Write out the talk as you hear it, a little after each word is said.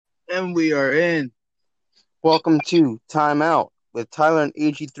And we are in. Welcome to Time Out with Tyler and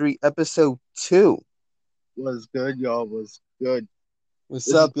AG3, episode 2. Was good, y'all. Was good. What's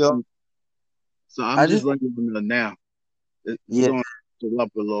This is up, yo? so I'm I just just, letting you know now. We're yeah, going to fill up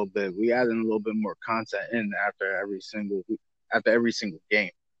a little bit. We adding a little bit more content in after every single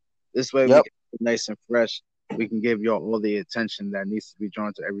game. This way we yep, can keep it nice and fresh. We can give y'all all the attention that needs to be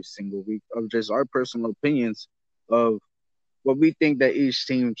drawn to every single week of just our personal opinions of what we think that each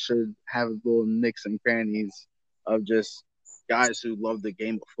team should have little nicks and crannies of just guys who love the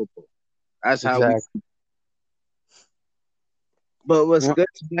game of football. That's how we. exactly. But what's Yep. good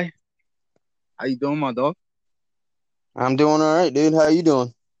today? How you doing, my dog? I'm doing all right, dude. How you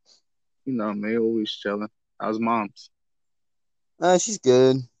doing? You know me, always chilling. How's mom's? She's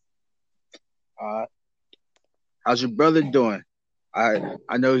good. Uh, how's your brother doing?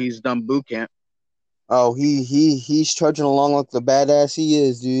 I know he's done boot camp. Oh, he's trudging along like the badass he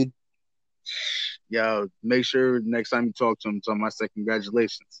is, dude. Yo, make sure next time you talk to him, tell him I say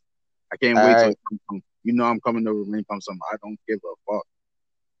congratulations. I can't All wait till right, he comes home. You know I'm coming over when he comes home. I don't give a fuck.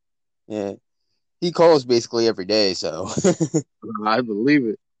 yeah. He calls basically every day, so. I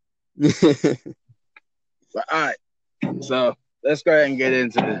believe it. But all right, so let's go ahead and get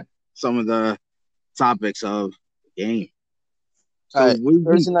into some of the topics of the game. All So right,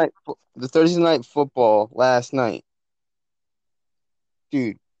 the Thursday night football last night,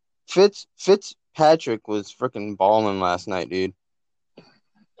 dude. Fitzpatrick was freaking balling last night, dude.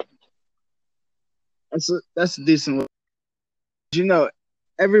 that's a decent one. You know,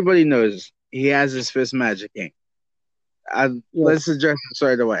 everybody knows he has his Fist Magic game. Yeah, Let's address this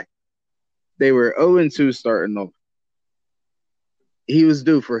right away. They were 0-2 starting off. He was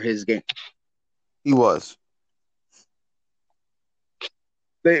due for his game. he was.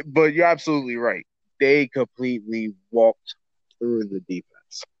 But you're absolutely right. They completely walked through the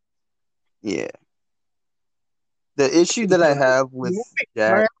defense. Yeah. The issue that I have with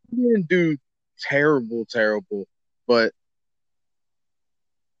Miami Jack, didn't do terrible, but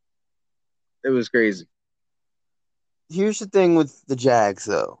it was crazy. here's the thing with the Jags,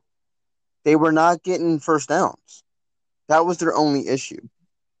 though. They were not getting first downs. That was their only issue.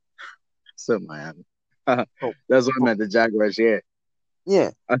 So Miami. Oh, That's what I oh, meant. The Jaguars, yeah.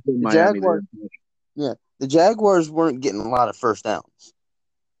 yeah. I think The Miami Jaguars, did. yeah. The Jaguars weren't getting a lot of first downs.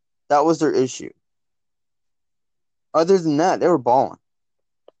 That was their issue. Other than that, they were balling.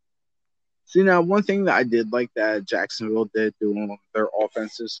 See, now one thing that I did like that Jacksonville did do on their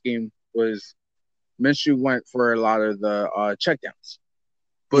offensive scheme was Minshew went for a lot of the checkdowns.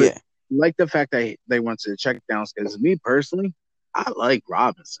 But Yeah. like the fact that they went to the checkdowns because me personally, I like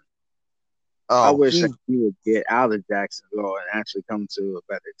Robinson. I Oh, wish that he would get out of Jacksonville and actually come to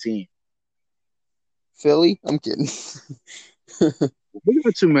a better team. Philly? I'm kidding. We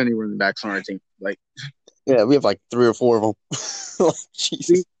got too many running backs on our team. Like, Yeah, we have like three or four of them. Like, see,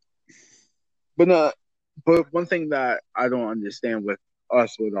 Jesus. but but one thing that I don't understand with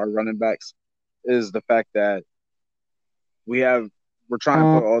us with our running backs is the fact that we have we're trying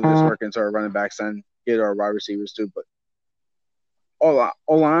to put all this work into our running backs and get our wide receivers too. But all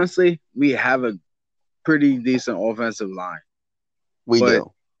honestly, we have a pretty decent offensive line, We but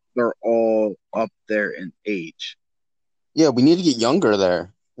do. they're all up there in age. Yeah, we need to get younger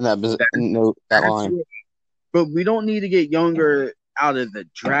there in That, that that's line. what, but we don't need to get younger out of the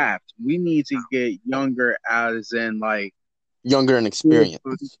draft. We need to get younger as in like Younger and four,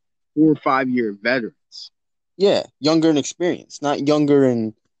 experienced. 4 or 5 year veterans. Yeah, younger and experienced, not younger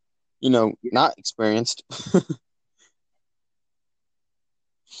and not experienced. But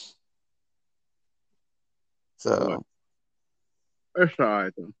So, that's all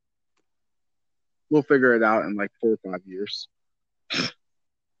right though. We'll figure it out in like 4 or 5 years.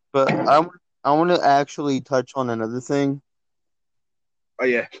 but I want to actually touch on another thing. Oh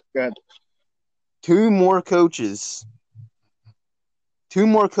yeah, good. Two more coaches, two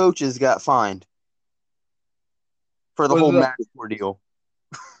more coaches got fined for the What's whole up? match ordeal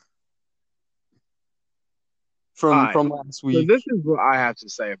All right. from last So week. this is what I have to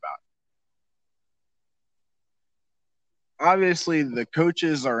say about it. Obviously, the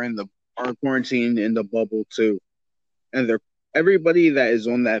coaches are quarantined in the bubble too, and they're everybody that is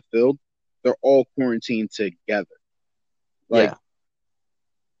on that field, they're all quarantined together. Like Yeah,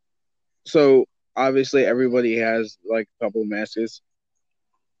 so, obviously, everybody has like a couple of masks.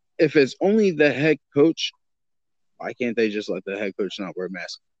 If it's only the head coach, why can't they just let the head coach not wear a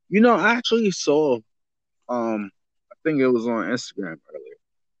mask? I actually saw, I think it was on Instagram earlier,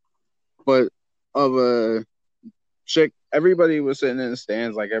 but of a chick, everybody was sitting in the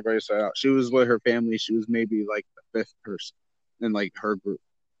stands, like everybody said out. She was with her family. She was maybe like the fifth person in like her group.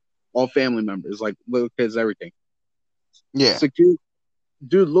 all family members, like little kids, everything. Yeah. Secure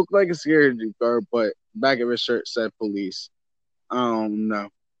dude looked like a security guard, but back of his shirt said police. I don't know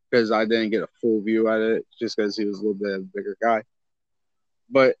because I didn't get a full view at it, just because he was a little bit of a bigger guy.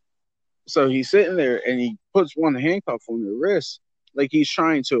 But so he's sitting there and he puts one handcuff on her wrist, like he's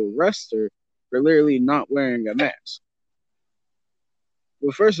trying to arrest her for literally not wearing a mask.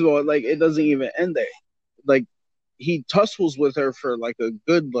 Well, first of all, like it doesn't even end there. Like he tussles with her for like a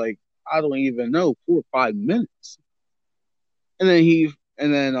good like I don't even know 4 or 5 minutes, and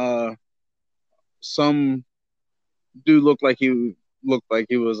then some dude looked like he was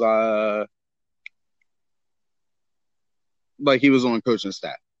on coaching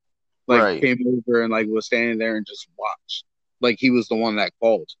staff, like Right. came over and like was standing there and just watched, like he was the one that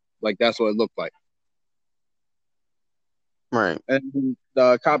called, like that's what it looked like. Right. And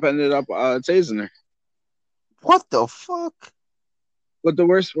the cop ended up tasing her. What the fuck? But the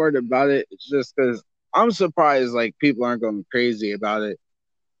worst part about it is just because I'm surprised like people aren't going crazy about it.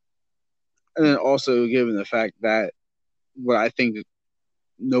 And then also given the fact that what I think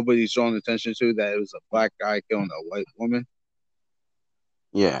nobody's drawn attention to, that it was a black guy killing a white woman.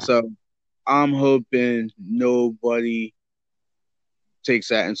 Yeah. So I'm hoping nobody takes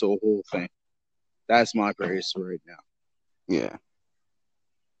that into a whole thing. That's my praise right now. Yeah.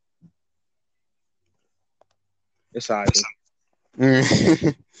 It's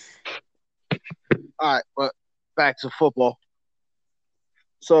all right, but back to football.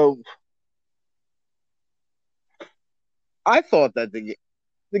 So I thought that the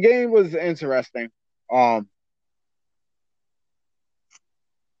game was interesting.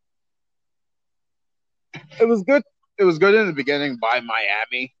 It was good. It was good in the beginning by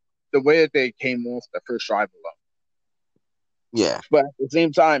Miami. The way that they came off the first drive alone. Yeah. But at the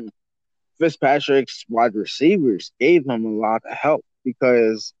same time, Fitzpatrick's wide receivers gave him a lot of help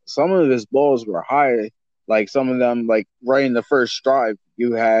because some of his balls were high. Like some of them, like right in the first drive,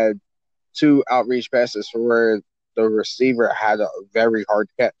 you had two outreach passes for where the receiver had a very hard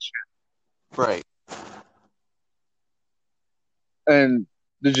catch. Right. And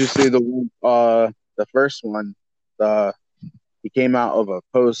did you see the first one? The He came out of a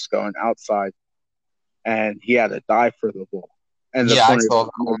post going outside, and he had to dive for the ball, and the Yeah, I corner saw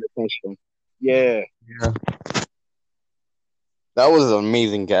that never one. touched him. Yeah, Yeah. That was an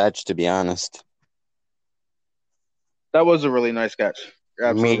amazing catch, to be honest. that was a really nice catch. You're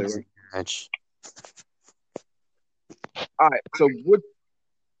absolutely right. Amazing catch. All right, so what?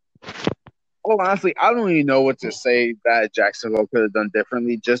 Oh, honestly, I don't even know what to say that Jacksonville could have done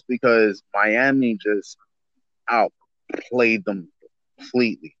differently, just because Miami just outplayed them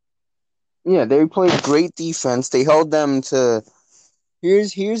completely. Yeah, they played great defense. They held them to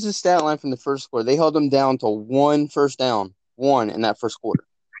here's the stat line from the first quarter. They held them down to one first down, one in that first quarter.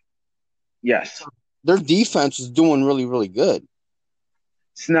 Yes. Their defense was doing really, really good.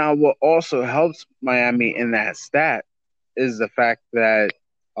 So now, what also helps Miami in that stat is the fact that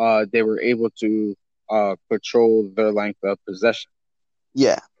they were able to control their length of possession.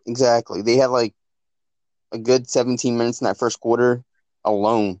 Yeah, exactly. They had like a good 17 minutes in that first quarter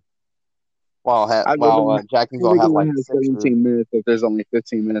alone. I While think Jacksonville they're had going like to have six or 17 minutes if there's only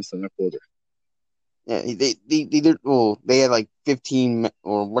 15 minutes in the quarter. yeah, they had like 15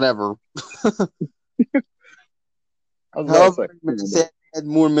 or whatever. I was about to However say, many minutes they had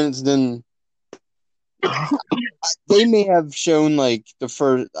more minutes than they may have shown like the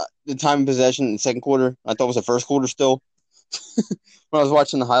time of possession in the second quarter. I thought it was the first quarter still when I was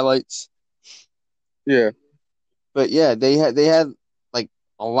watching the highlights. yeah, But yeah, they had like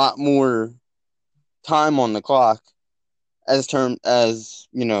a lot more time on the clock as far as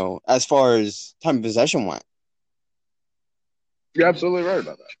time of possession went. you're absolutely right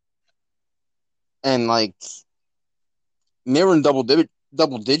about that. And like they were in double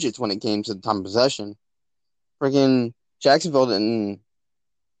digits when it came to the time of possession. Freaking Jacksonville didn't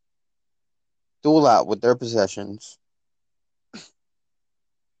do a lot with their possessions.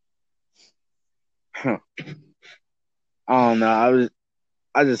 Huh. I don't know.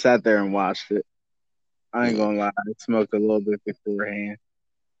 I just sat there and watched it. I ain't Yeah, gonna lie, I smoked a little bit beforehand.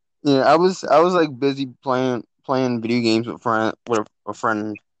 yeah. I was like busy playing video games with a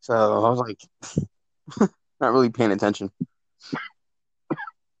friend, so I was like not really paying attention.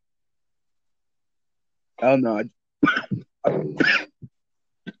 I don't know.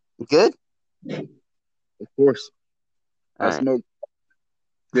 Good. Of course, All I right. smoked.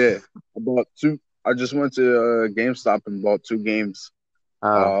 Yeah, I bought two. I just went to GameStop and bought two games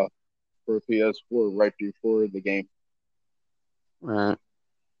Oh, uh, for PS4 right before the game. all right.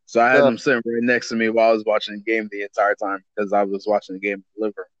 So I had So them sitting right next to me while I was watching the game the entire time because I was watching the game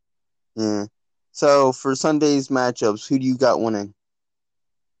deliver. Yeah. So for Sunday's matchups, who do you got winning?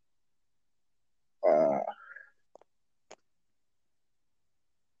 Uh,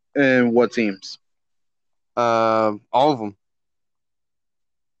 and what teams? All of them.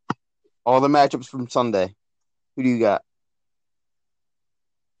 All the matchups from Sunday. Who do you got?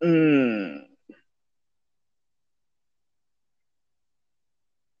 Mm.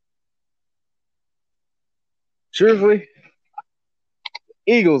 Truthfully,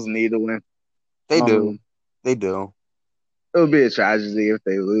 Eagles need to win. They do. Um, They do. it would be a tragedy if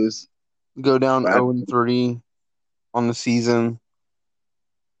they lose. Go down But 0-3 on the season.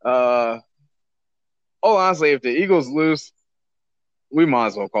 oh, honestly, if the Eagles lose, we might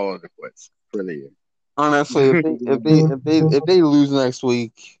as well call it a quits for the Honestly, if they if they year. if they if they lose next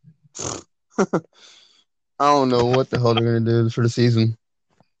week, I don't know what the hell they're gonna do for the season.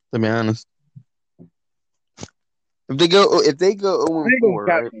 To be honest, if they go I 0 ain't gonna 4,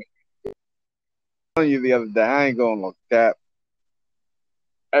 cap right? me. I was telling you the other day, I ain't going to cap.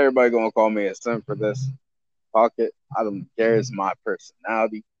 Everybody gonna call me a simp for this. Pocket. I don't care. It's my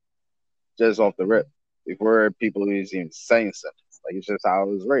personality. Just off the rip. Before people is even saying something. Like it's just how I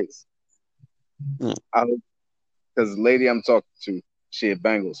was raised. Yeah. Because the lady I'm talking to, she a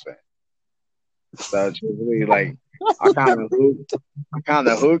Bengals fan. So she really like I kind of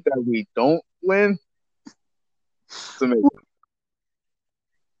hope that we don't win to make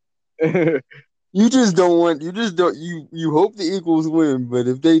it. You just don't want. You just don't. You hope the Eagles win, but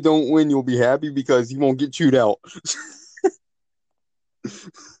if they don't win, you'll be happy because you won't get chewed out.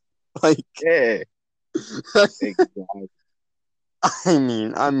 Like, Yeah. Exactly.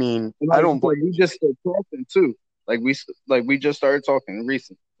 And I like, don't blame like we just started talking too. Like we just started talking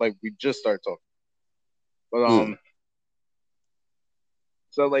recent. Like we just started talking. But you. Yeah.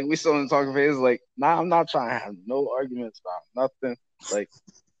 so like we still in the talking phase. Like, nah, I'm not trying to have no arguments about nothing. Like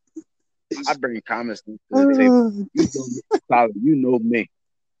I bring comments to the table. You know, Tyler, you know me.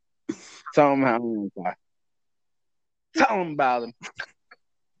 Tell them how I'm fly. Tell them about him.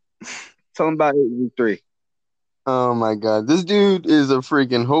 Tell them about 8 3. Oh my God, this dude is a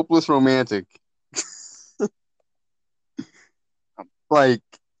freaking hopeless romantic. Like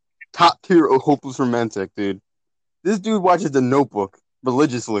top tier of hopeless romantic, dude. This dude watches The Notebook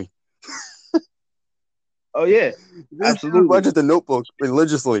religiously. Oh yeah, This dude absolutely. watches The Notebook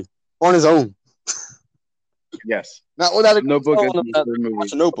religiously on his own, Yes. not without a Notebook is telling him my that favorite to watch movie.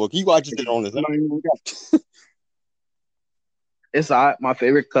 The Notebook. He watches it on his own. It's my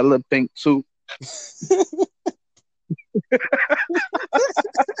favorite color, pink too.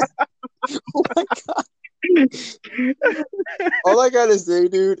 Oh my God. All I gotta say,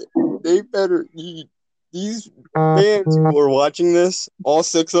 dude, they better. These fans who are watching this, all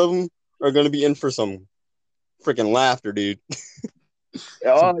six of them, are gonna be in for some freaking laughter, dude.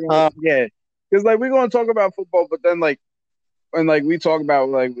 Some time. Yeah, because like we're gonna talk about football, but then like when like we talk about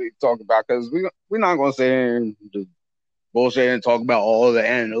because we're not gonna sit here and just bullshit and talk about all the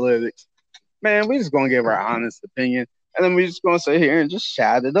analytics. Man, we just gonna give our honest opinion, and then we just gonna sit here and just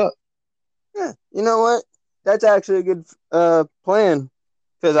chat it up. Yeah, you know what? That's actually a good plan.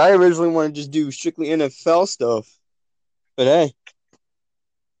 Because I originally wanted to just do strictly NFL stuff. But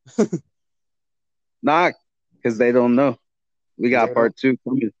hey, Not because they don't know. We got they don't. part 2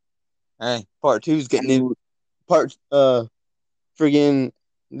 coming. Hey, part two is getting in. And, Part friggin'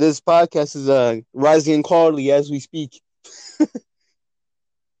 this podcast is rising in quality as we speak.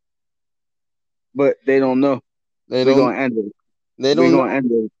 but they don't know. They We're don't. gonna end it. They We're don't gonna know.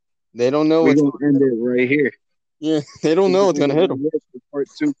 end it. They don't know We're what's gonna going to end hit it them. right here. Yeah, they don't We're know gonna what's going end to it hit right them. here for part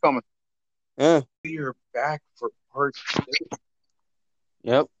 2 coming. Yeah. We are back for part 2.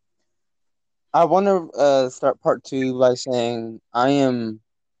 Yep. I want to start part two by saying I am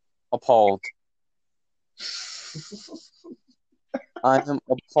appalled. I am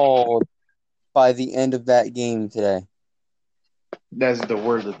appalled by the end of that game today. That's the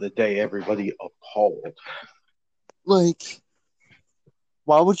word of the day, everybody. Appalled. Like,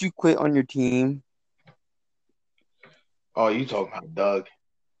 why would you quit on your team? Oh, you talking about Doug?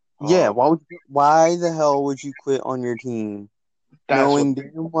 Yeah, Oh, why the hell would you quit on your team that's what. knowing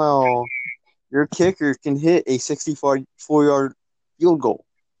damn well your kicker can hit a 64-yard field goal?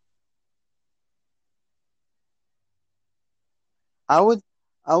 I would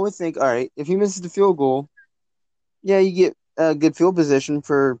I would think, all right, if he misses the field goal, yeah, you get a good field position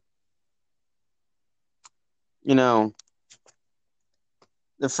for, you know,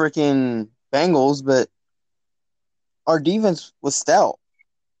 the freaking Bengals, but our defense was stout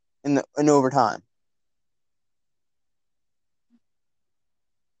in overtime.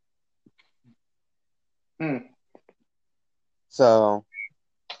 Hmm. So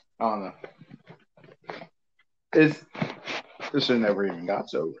I don't know. It's this should never even got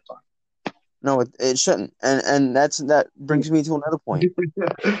to overtime. No, it shouldn't. And that brings me to another point.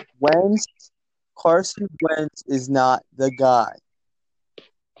 Carson Wentz is not the guy.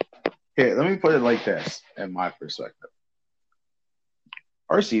 Here, let me put it like this in my perspective.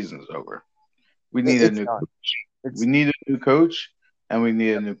 Our season's over. We need a new coach. We need a new coach, and we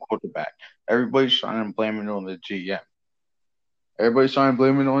need a new quarterback. Everybody's trying to blame it on the GM. Everybody's trying to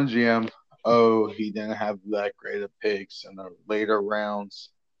blame it on GM. Oh, he didn't have that great of picks in the later rounds.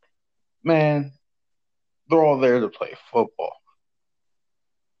 Man, they're all there to play football.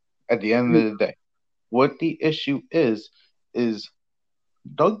 At the end of the day, what the issue is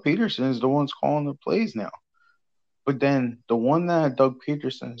Doug Peterson is the one's calling the plays now. But then the one that Doug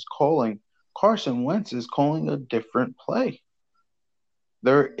Peterson is calling, Carson Wentz is calling a different play.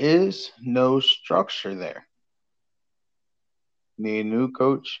 There is no structure there. Need a new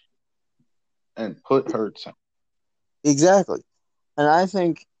coach and put Hurts in. Exactly. And I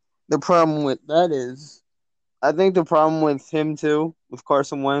think the problem with that is, I think the problem with him too, with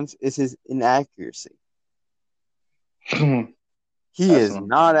Carson Wentz, is his inaccuracy. He is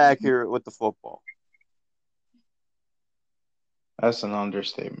not accurate with the football. That's an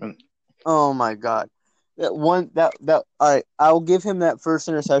understatement. Oh my God. All right, I'll give him that first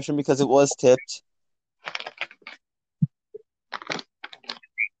interception because it was tipped.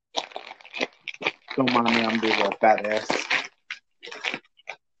 Don't mind me, I'm doing a fat ass.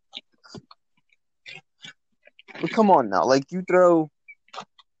 But come on now, you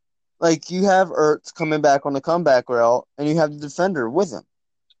have Ertz coming back on the comeback route, and you have the defender with him.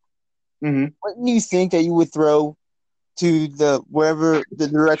 Mm-hmm. Wouldn't you think that you would throw to wherever the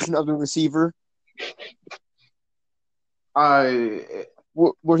direction of the receiver?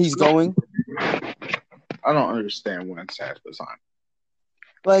 Where he's going? I don't understand Wentz half the time.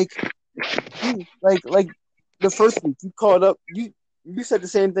 Like the first week you called up, you said the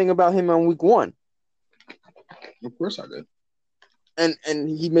same thing about him on week 1. Of course I did. And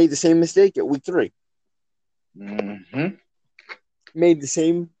he made the same mistake at week 3. Mm-hmm. Made the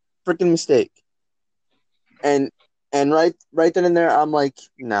same freaking mistake. And right then and there, I'm like,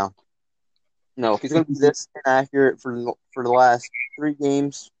 no. If he's gonna be this inaccurate for the last 3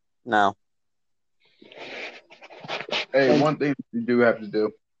 games, no. Hey, one thing you do have to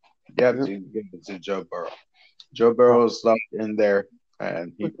do, you have to give it to Joe Burrow. Joe Burrow is stuck in there,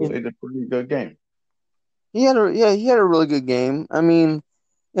 and he played a pretty good game. He had a really good game. I mean,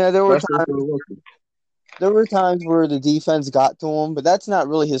 yeah, there were times where the defense got to him, but that's not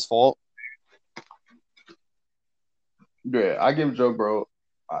really his fault. Yeah, I give Joe Burrow.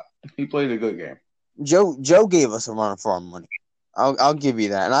 He played a good game. Joe gave us a run for our money. I'll give you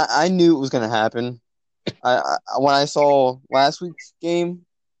that, and I knew it was going to happen. When I saw last week's Bengals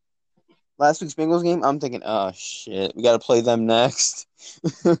game, I'm thinking, oh shit, we got to play them next.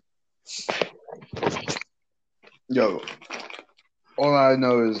 Yo, all I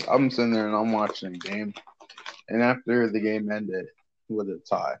know is I'm sitting there and I'm watching the game, and after the game ended with a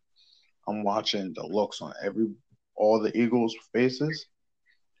tie, I'm watching the looks on all the Eagles' faces.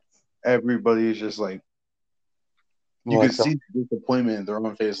 Everybody's just like, you can see the disappointment in their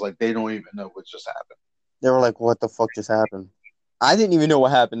own face, like they don't even know what just happened. They were like, what the fuck just happened? I didn't even know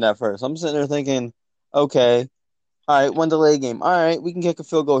what happened at first. I'm sitting there thinking, okay, all right, 1 delay game. All right, we can kick a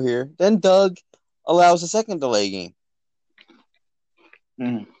field goal here. Then Doug allows a second delay game.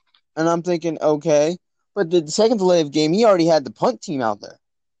 Mm. And I'm thinking, okay. But the second delay of game, he already had the punt team out there.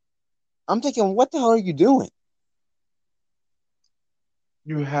 I'm thinking, what the hell are you doing?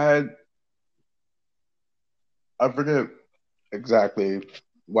 You had, I forget exactly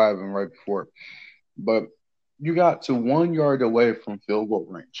what happened right before, but you got to 1 yard away from field goal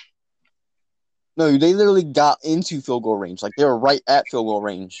range. No, they literally got into field goal range. Like, they were right at field goal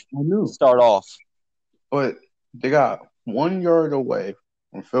range. I knew. Start off. But they got 1 yard away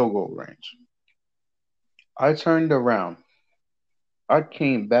from field goal range. I turned around. I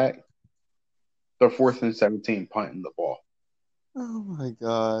came back. The 4th and 17 punting the ball. Oh, my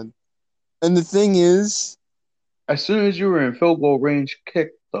God. And the thing is, as soon as you were in field goal range,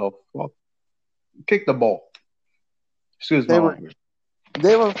 kick the ball. Excuse my language.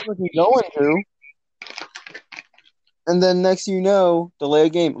 They were freaking going to. And then next thing you know, delay a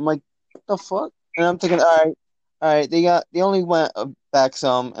game. I'm like, what the fuck? And I'm thinking, all right, they only went back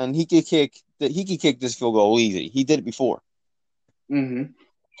some, and he could kick this field goal easy. He did it before. Mm-hmm.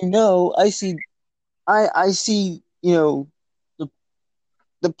 I see,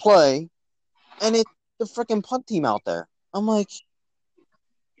 the play, and it's the freaking punt team out there. I'm like,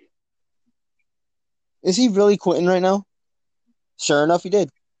 is he really quitting right now? Sure enough, he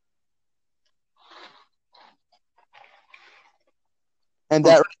did. And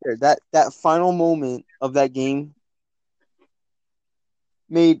that right there, that final moment of that game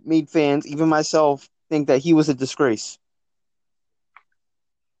made fans, even myself, think that he was a disgrace.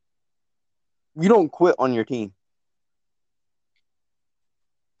 You don't quit on your team.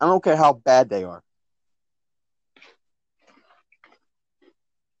 I don't care how bad they are.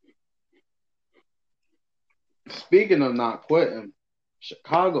 Speaking of not quitting,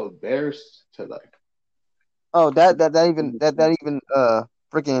 Chicago Bears today. Oh, that even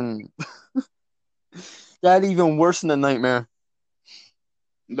freaking that even worse than a nightmare.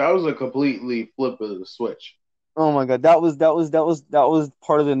 That was a completely flip of the switch. Oh my god, that was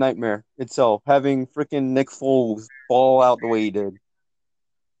part of the nightmare itself. Having freaking Nick Foles ball out the way he did.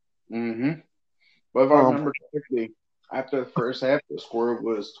 Mm-hmm. But if I Um, remember correctly, after the first half, the score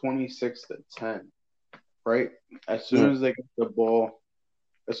was 26-10. Right? As yeah. soon as they got the ball,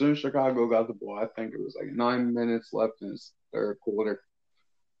 as soon as Chicago got the ball, I think it was like 9 minutes left in the third quarter.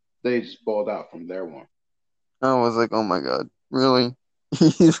 They just balled out from there one. I was like, oh my god, really?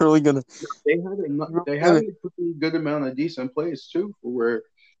 He's really gonna. They had a pretty good amount of decent plays too, for where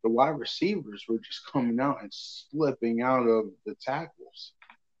the wide receivers were just coming out and slipping out of the tackles.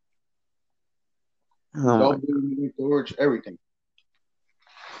 Oh Double George, everything.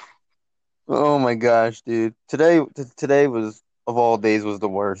 oh my gosh, dude. Today was of all days was the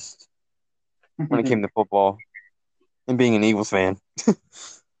worst when it came to football and being an Eagles fan.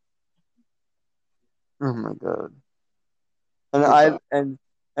 Oh my god. And What's I up? and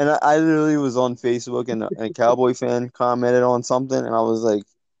and I literally was on Facebook and a Cowboy fan commented on something and I was like,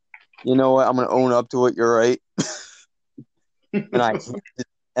 you know what? I'm gonna own up to it. You're right.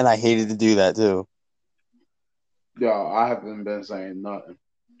 And I hated to do that too. Yo, I haven't been saying nothing.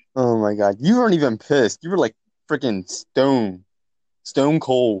 Oh my god, you weren't even pissed. You were like freaking stone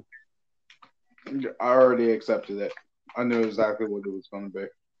cold. I already accepted it. I knew exactly what it was going to be.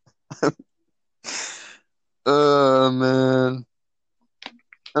 Man.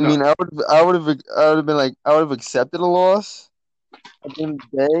 I No, mean, I would have been like, I would have accepted a loss at the end of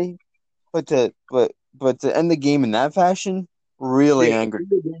the day, but to end the game in that fashion really yeah, angered.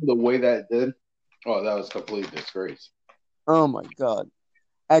 the way that did. Oh, that was a complete disgrace. Oh my god!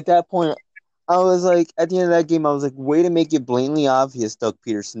 At that point, I was like, at the end of that game, I was like, way to make it blatantly obvious, Doug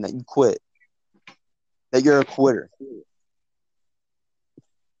Peterson, that you quit, that you're a quitter.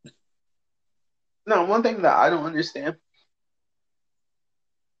 Now, one thing that I don't understand: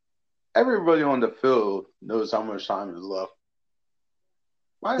 everybody on the field knows how much time is left.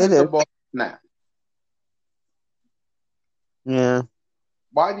 Why It didn't the is, ball snap? yeah.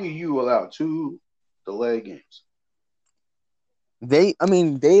 Why do you allow two delay games? I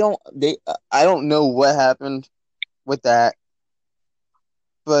mean, they don't. I don't know what happened with that,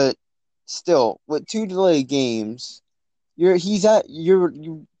 but still, with two delayed games, you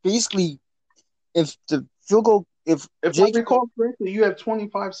basically, if the field goal, if If I Jake, recall correctly, you have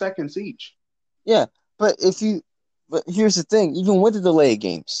 25 seconds each. yeah, but but here's the thing, even with the delayed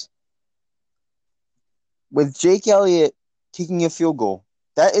games, with Jake Elliott kicking a field goal,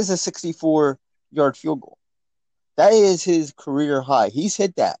 that is a 64-yard field goal. That is his career high. He's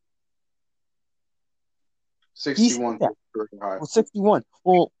hit that. He's hit 61 that. for high. Well, 61.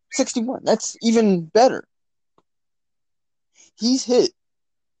 Well, 61. That's even better. He's hit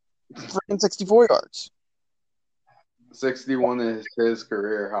freaking 64 yards. 61 is his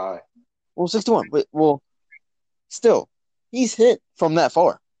career high. Well, 61. But well, still, he's hit from that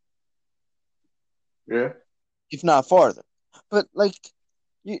far, Yeah. if not farther. But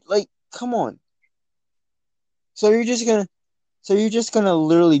come on. So you're just gonna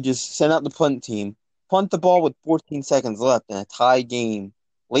literally just send out the punt team, punt the ball with 14 seconds left in a tie game,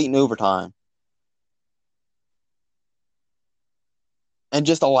 late in overtime, and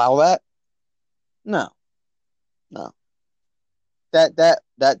just allow that? No, no.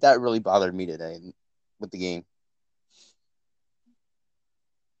 That really bothered me today with the game.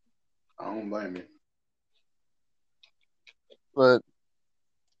 I don't blame you. But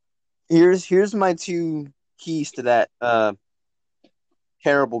here's my two keys to that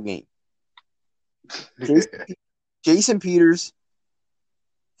terrible game. Jason, Jason Peters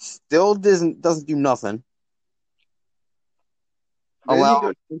still doesn't do nothing. Didn't he Allow,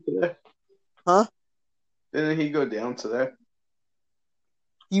 go down today? huh? Didn't he go down today?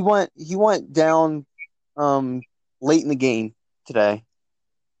 He went down late in the game today.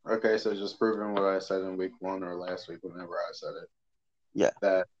 Okay, so just proving what I said in week one or last week, whenever I said it, Yeah.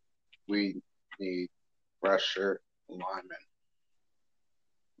 that we need fresher linemen.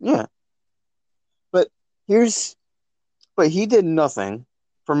 Yeah. But here's but he did nothing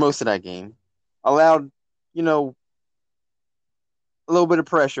for most of that game. Allowed, you know, a little bit of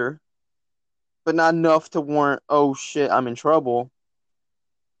pressure, but not enough to warrant, oh shit, I'm in trouble,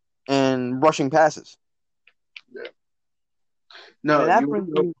 and rushing passes. Yeah. And No, that brings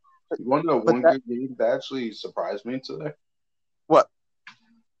me, you want to know but one that good game that actually surprised me today? what?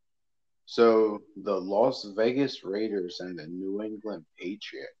 So the Las Vegas Raiders and the New England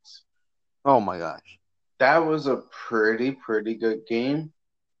Patriots. Oh my gosh. That was a pretty good game.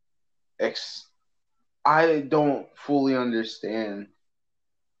 I don't fully understand.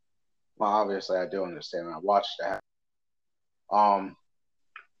 Well, obviously I do understand. I watched that. Um,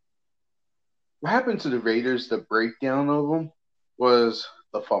 what happened to the Raiders? The breakdown of them was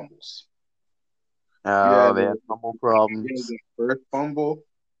the fumbles. You Oh, had they had the, fumble you had problems. the first fumble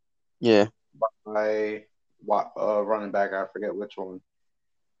Yeah. by running back. I forget which one.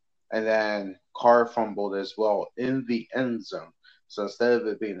 And then Carr fumbled as well in the end zone. So instead of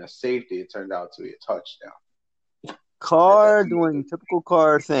it being a safety, it turned out to be a touchdown. Carr doing typical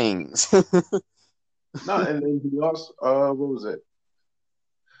Carr things. No, and then he also, what was it?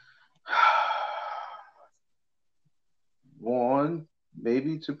 One,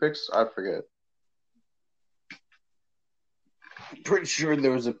 maybe two picks. I forget. Pretty sure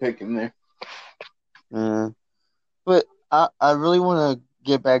there was a pick in there. Yeah. But I really want to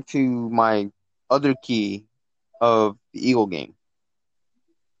get back to my other key of the Eagle game.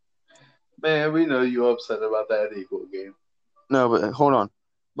 Man, we know you upset about that Eagle game. No, but hold on.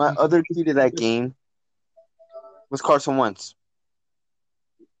 My other key to that game was Carson Wentz.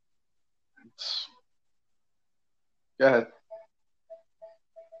 Go ahead.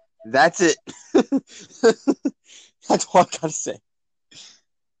 That's it. That's all I gotta say.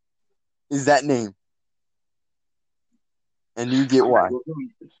 Is that name. And you get why.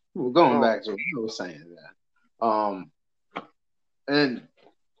 We're going Oh. back to what I was saying. That. And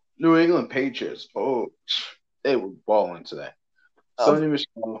New England Patriots, they were balling today. Sonny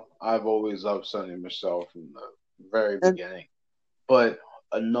Michel, I've always loved Sonny Michel from the very beginning. But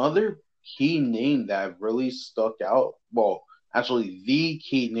another key name that really stuck out, well, actually the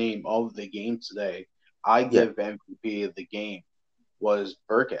key name of the game today, I give MVP of the game, was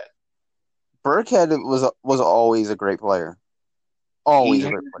Burkhead. Burkhead was always a great player. Always a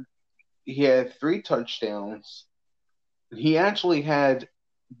great player. He had 3 touchdowns. He actually had,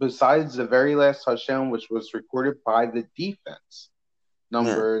 besides the very last touchdown, which was recorded by the defense,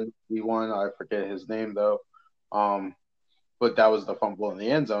 number one, I forget his name though. But that was the fumble in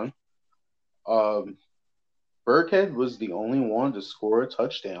the end zone. Burkhead was the only one to score a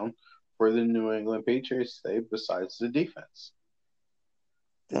touchdown for the New England Patriots today, besides the defense.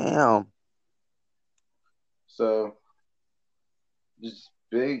 Damn. So, just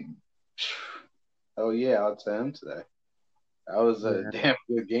big. Oh yeah, I'll tell him today. That was a damn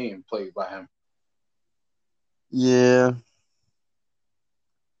good game played by him. Yeah.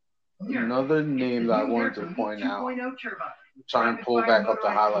 Another name that I wanted to point out. Try and pull back up the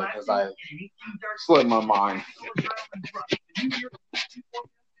highlight because I slipped my mind.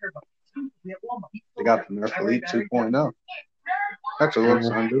 They got the Nerf Elite 2.0. Actually looks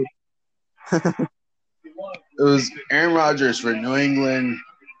good. It was Aaron Rodgers for New England.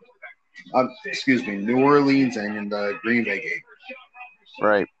 New Orleans and the Green Bay game.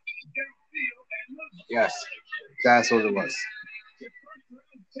 Right. Yes, that's what it was.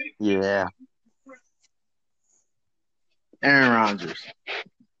 Yeah. Aaron Rodgers.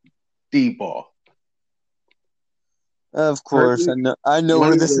 Deep ball. Of course. I know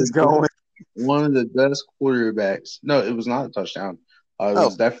where this is going. One of the best quarterbacks. No, it was not a touchdown. It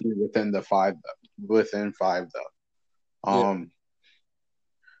was definitely within 5 though.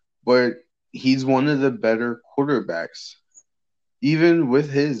 But he's one of the better quarterbacks, even with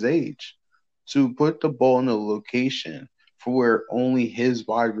his age, to put the ball in a location for where only his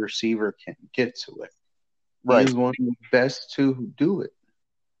wide receiver can get to it. Right. He's one of the best to do it.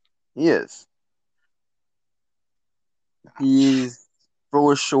 He is. He's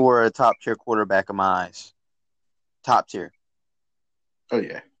for sure a top tier quarterback in my eyes. Top tier. Oh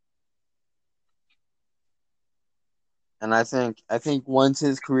yeah. And I think once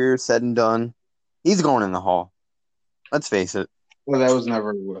his career is said and done, he's going in the Hall. Let's face it. Well, that was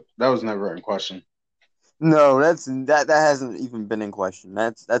never in question. No, that hasn't even been in question.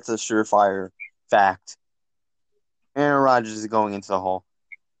 That's a surefire fact. Aaron Rodgers is going into the Hall.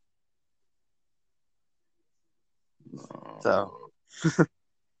 So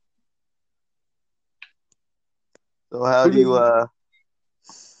how do you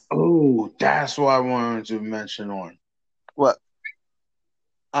Oh, that's what I wanted to mention on. What?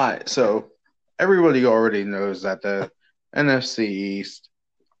 All right, so everybody already knows that the NFC East,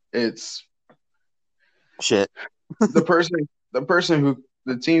 it's shit. the person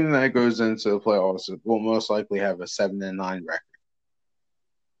the team that goes into the playoffs will most likely have a 7-9 record.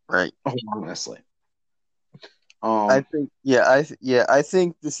 Right. Honestly, I think I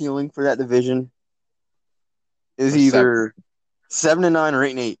think the ceiling for that division is a seven, either 7-9 or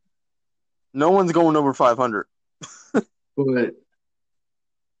 8-8. No one's going over 500. but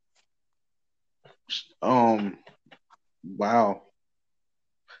wow,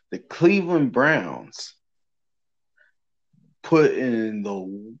 the Cleveland Browns put in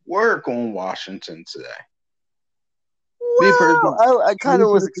the work on Washington today. Me personally, Well, I kind me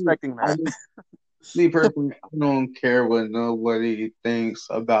of was personally, expecting I that. don't, me personally, I don't care what nobody thinks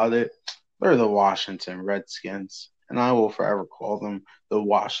about it. They're the Washington Redskins, and I will forever call them the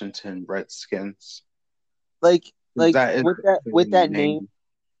Washington Redskins. Like That is with their that name, name.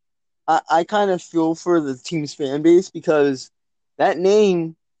 I kind of feel for the team's fan base because that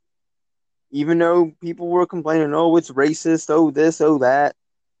name, even though people were complaining, oh, it's racist, oh, this, oh, that,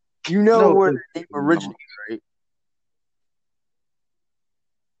 you know No, where it's the name not. originated, right?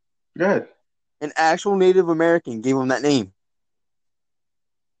 Good. An actual Native American gave him that name.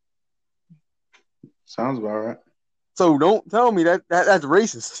 Sounds about right. So don't tell me that's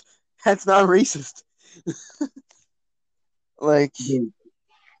racist. That's not racist. Like, Dude,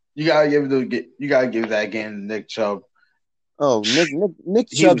 you gotta give that game to Nick Chubb. oh, Nick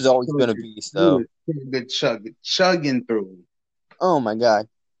He Chubb's was always been a chugging. beast, He though. was good chugging through. Oh my God,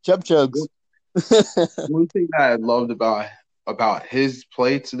 Chubb chugs. One one thing that I loved about his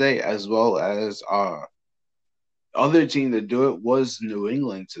play today, as well as other team to do it, was New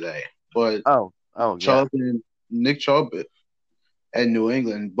England today. But Oh yeah. Chubb and Nick Chubb and New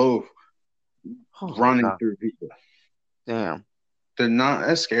England both Oh my running God, through people. damn. They're not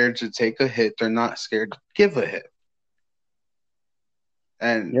as scared to take a hit. They're not scared to give a hit.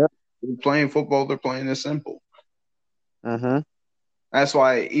 And Yep. playing football, they're playing it simple. Mm-hmm. That's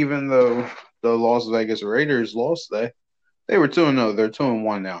why even though the Las Vegas Raiders lost today, they were 2-0. They're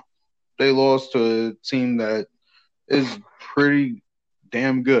 2-1 now. They lost to a team that is pretty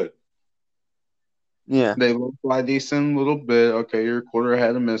damn good. Yeah. They lost by a decent little bit. Okay, your quarter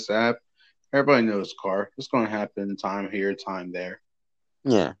had a mishap. Everybody knows Carr. It's going to happen time here, time there.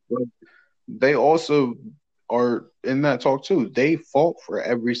 Yeah. But they also are in that talk too. They fought for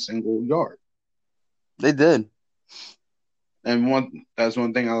every single yard. They did. And that's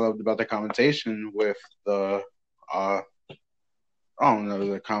one thing I loved about the commentation with the I don't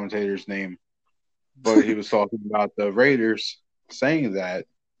know the commentator's name, but he was talking about the Raiders saying that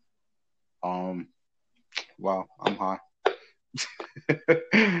wow, I'm high.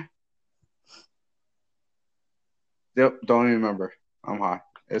 Yep, don't even remember. I'm high.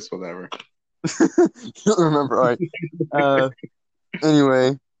 It's whatever. You don't remember, all right.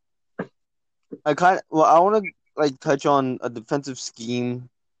 Anyway, I want to like touch on a defensive scheme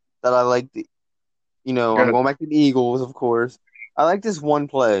that I like. I'm Good. going back to the Eagles, of course. I like this one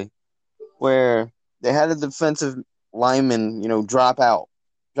play where they had a defensive lineman, drop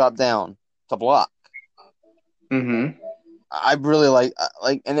down to block. Mm-hmm. I really like,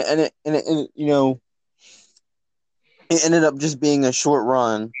 it ended up just being a short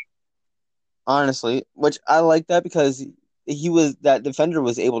run, honestly, which I like that because that defender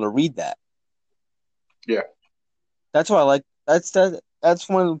was able to read that. Yeah. That's what I like. That's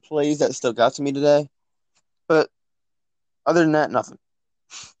one of the plays that stuck out to me today. But other than that, nothing.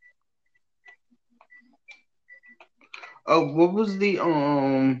 Oh, what was the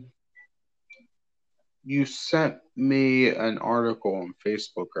you sent me an article on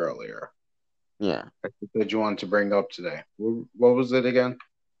Facebook earlier Yeah. that you wanted to bring up today. What was it again?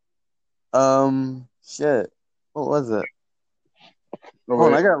 Shit. What was it? Oh, Hold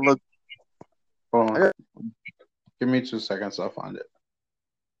on, I wait. gotta look. Hold I on. got. Give me 2 seconds. I'll find it.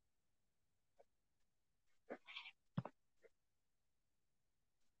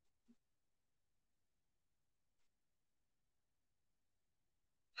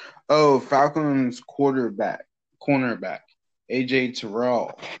 Oh, Falcons cornerback, AJ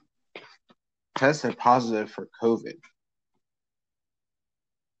Terrell tested positive for COVID.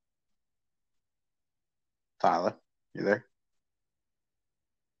 Tyler, you there?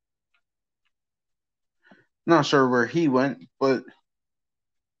 Not sure where he went, but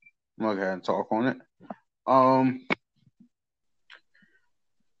I'm gonna go ahead and talk on it. Um,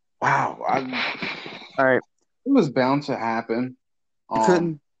 wow, All right. it was bound to happen. I Um,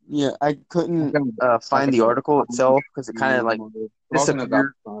 couldn't. Yeah, I couldn't I find can the article itself because it kind of like talking about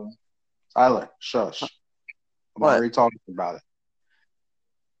disappeared. Tyler. Shush. I'm What? already talking about it.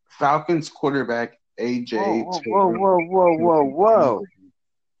 Falcons quarterback AJ Whoa! Whoa! Taylor. Whoa! Whoa! Whoa! Whoa!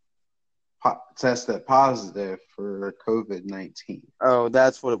 tested positive for COVID-19. Oh,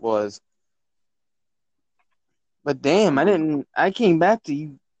 that's what it was. But damn, I came back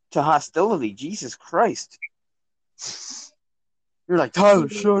to hostility. Jesus Christ. You're like, Tyler,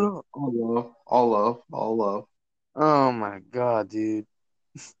 shut up. All love, all love, all love. Oh my God, dude.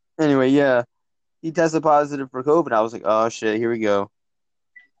 Anyway, yeah. He tested positive for COVID. I was like, oh shit, here we go.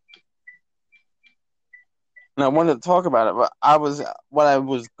 And I wanted to talk about it, but what I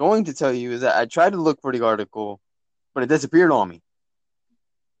was going to tell you is that I tried to look for the article, but it disappeared on me in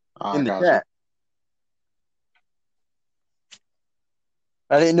I the got you. chat.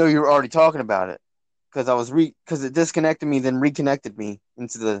 I didn't know you were already talking about it because it disconnected me, then reconnected me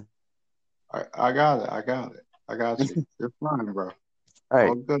into the. I got it. I got you. You're fine, bro. All right,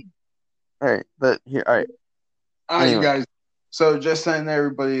 All good. all right, but here, all right. All right, you Anyway, guys. So just saying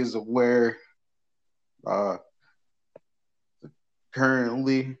everybody is aware, uh,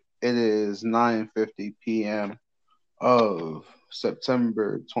 currently it is 9:50 p.m. of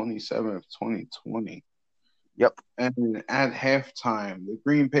September 27th, 2020. yep. And at halftime, the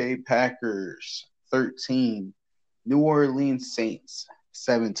Green Bay Packers 13, New Orleans Saints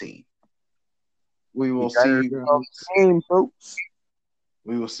 17. We You will got see it you the guys. game, folks.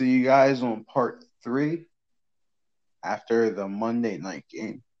 We will see you guys on part 3 after the Monday night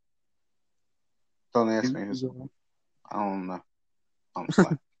game. Don't ask me who's. I don't know. I'm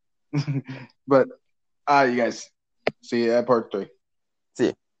slacking. But you guys see you at part 3. See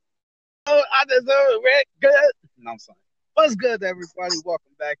ya. Oh, I deserve it. Good. No, I'm sorry. What's good, everybody?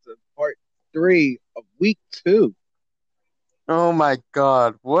 Welcome back to part 3 of week 2. Oh my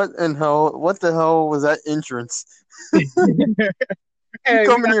God, what the hell was that entrance? Hey, You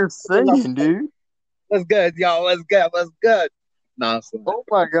coming here singing, dude? What's good, y'all? What's good? What's good? No, I'm sorry. Oh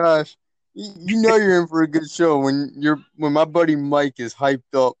my gosh. You know you're in for a good show when my buddy Mike is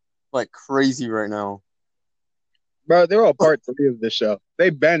hyped up like crazy right now. Bro, they're all part 3 of the show.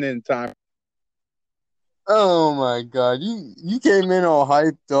 They've been in time. Oh my God. You came in all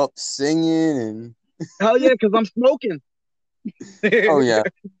hyped up singing and Hell yeah, because I'm smoking. oh yeah.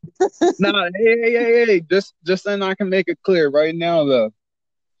 Nah, hey. Just then I can make it clear right now, though.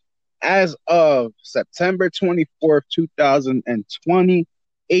 As of September 24th, 2020,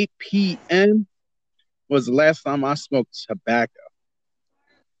 8 p.m. was the last time I smoked tobacco.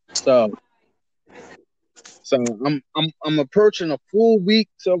 So I'm approaching a full week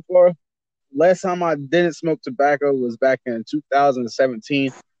so far. Last time I didn't smoke tobacco was back in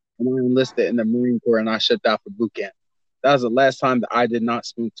 2017 when I enlisted in the Marine Corps and I shipped out for boot camp. That was the last time that I did not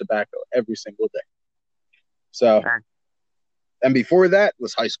smoke tobacco every single day. So, and before that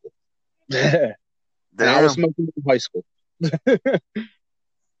was high school. And I was smoking in high school.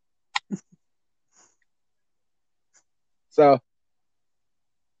 So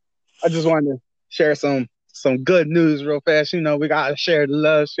I just wanted to share some good news real fast. You know, we gotta share the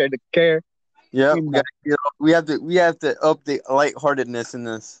love, share the care. Yeah, You know. we have to up the lightheartedness in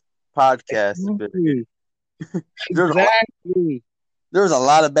this podcast. Exactly. There's a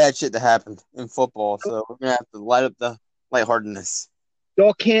lot of bad shit that happened in football, so we're gonna have to light up the lightheartedness.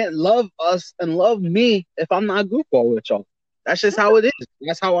 Y'all can't love us and love me if I'm not goofball with y'all. That's just how it is.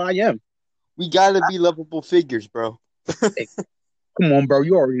 That's how I am. We gotta be lovable figures, bro. Hey, come on, bro.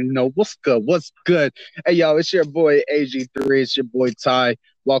 You already know what's good. What's good? Hey, yo, it's your boy AG3. It's your boy Ty.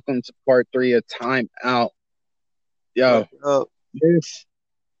 Welcome to part 3 of Time Out. Yo, this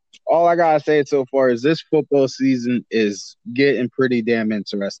all I gotta say so far is this football season is getting pretty damn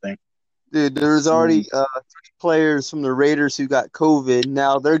interesting. Dude, there's already 3 players from the Raiders who got COVID.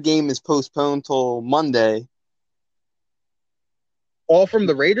 Now their game is postponed till Monday. All from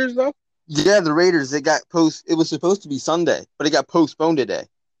the Raiders, though? Yeah, the Raiders. It was supposed to be Sunday, but it got postponed today.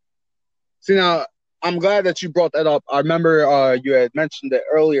 See, now I'm glad that you brought that up. I remember you had mentioned it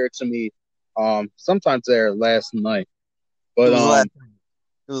earlier to me. Sometimes there last night, but it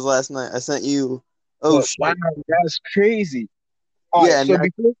was last night. I sent you. Oh shit! Wow, that's crazy. All right, so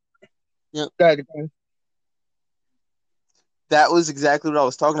before, yeah, go ahead. That was exactly what I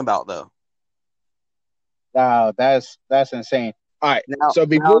was talking about, though. Wow, that's insane. All right, so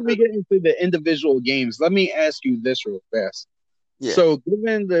before we get into the individual games, let me ask you this real fast. Yeah. So,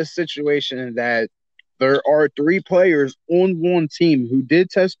 given the situation that there are 3 players on one team who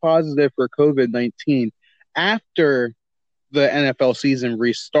did test positive for COVID-19 after the NFL season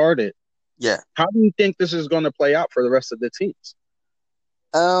restarted, how do you think this is going to play out for the rest of the teams?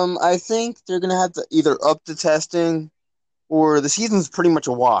 I think they're going to have to either up the testing or the season's pretty much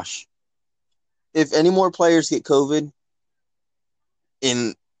a wash. If any more players get COVID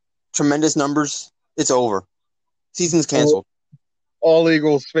in tremendous numbers, it's over. Season's canceled. all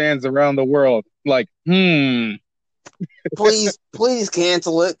Eagles fans around the world. Like, Please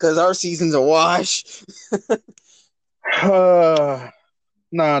cancel it because our season's a wash.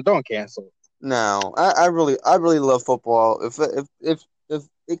 nah, don't cancel. No, I really love football. If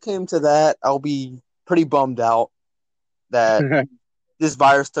it came to that, I'll be pretty bummed out that this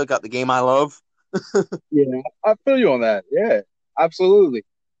virus took out the game I love. Yeah, I feel you on that. Yeah, absolutely.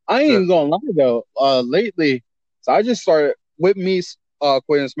 I ain't So, even gonna lie though. Lately, so I just started with me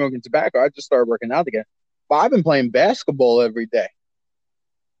quitting smoking tobacco. I just started working out again. But I've been playing basketball every day,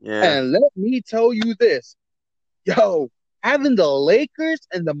 yeah, and let me tell you this, yo, having the Lakers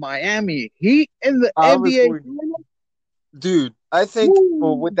and the Miami Heat in the I was NBA going, Finals, dude. I think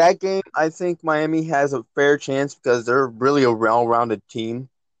well, woo, with that game, I think Miami has a fair chance because they're really a well-rounded team.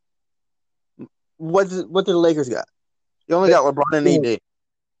 What do the Lakers got? They only they, got LeBron and AD.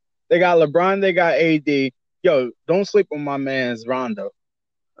 they got LeBron, they got AD. Yo, don't sleep on my man's Rondo.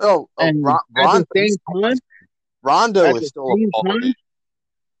 And at the Rondo, same time, Rondo at is the still same a baller, time,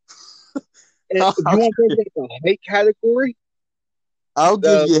 if you dude. want to talk about the height category, I'll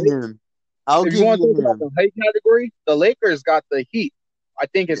give the you him. I'll if you give want to you talk about him. the height category, the Lakers got the Heat. I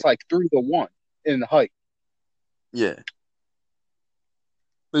think it's like 3-1 in height. Yeah,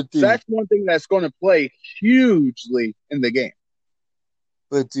 but So dude, that's one thing that's going to play hugely in the game.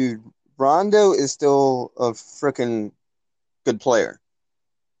 but dude, Rondo is still a freaking good player,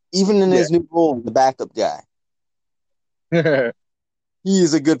 even in Yeah. his new role, the backup guy. He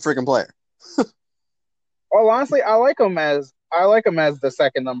is a good freaking player. Well, honestly, I like him as the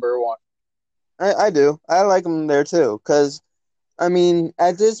second number one. I do. I like him there too, because I mean,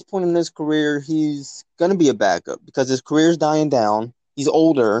 at this point in his career, he's gonna be a backup because his career's dying down. He's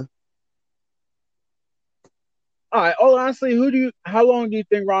older. All right. Oh, honestly, how long do you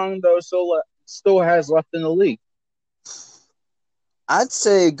think Rondo still has left in the league? I'd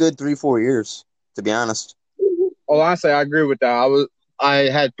say a good 3 4 years, to be honest. Oh, honestly, I agree with that. I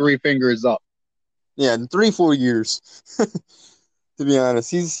had three fingers up. Yeah, in 3 4 years. To be honest,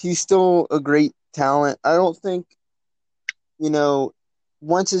 he's still a great talent. I don't think you know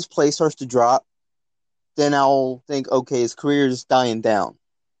once his play starts to drop, then I'll think okay, his career is dying down.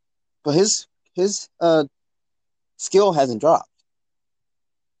 But his skill hasn't dropped.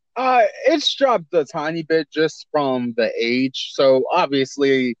 It's dropped a tiny bit just from the age. So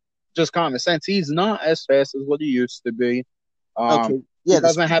obviously, just common sense, he's not as fast as what he used to be. Um, Okay, he yeah, the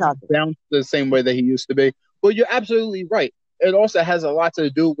doesn't speed have not there. bounce the same way that he used to be. But you're absolutely right. It also has a lot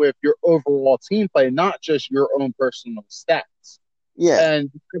to do with your overall team play, not just your own personal stats. Yeah, And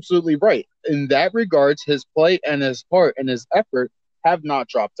you're absolutely right. In that regards, his play and his heart and his effort have not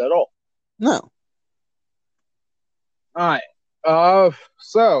dropped at all. no. All right.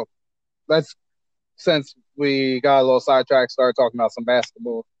 So let's since we got a little sidetracked, start talking about some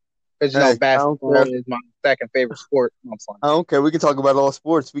basketball. Because Hey, I don't basketball care. is my second favorite sport. No, I'm I don't care. We can talk about all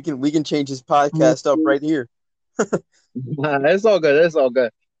sports. We can change this podcast up fine. right here. It's all good. It's all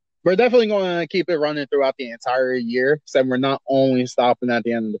good. We're definitely going to keep it running throughout the entire year. So we're not only stopping at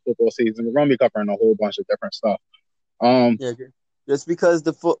the end of the football season. We're going to be covering a whole bunch of different stuff. Um, Yeah, just because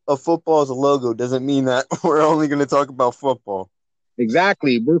a football is a logo doesn't mean that we're only going to talk about football.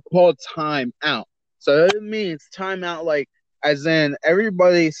 exactly. We're called time out. So it means time out, like as in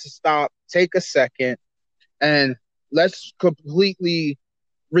everybody stop, take a second, and let's completely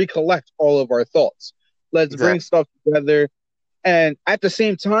recollect all of our thoughts. Let's bring Exactly. stuff together. And at the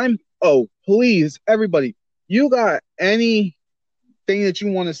same time, oh, please, everybody, you got anything that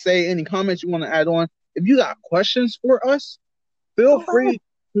you want to say, any comments you want to add on? If you got questions for us, feel Go ahead. free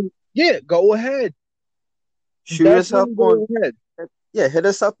to, yeah, go ahead. Shoot us up Definitely on go ahead. yeah, hit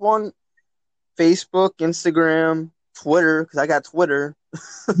us up on Facebook, Instagram, Twitter because I got Twitter.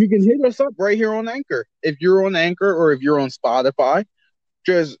 You can hit us up right here on Anchor. If you're on Anchor or if you're on Spotify,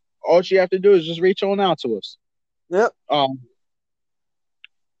 just all you have to do is just reach on out to us. Yep. Um,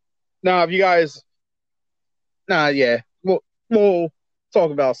 now, if you guys, yeah, we'll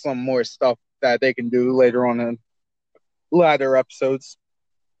talk about some more stuff that they can do later on in latter episodes.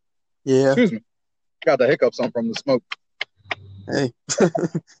 Yeah. Excuse me, got the hiccups on from the smoke. Hey,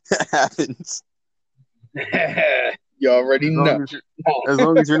 that happens. You already As know. long as as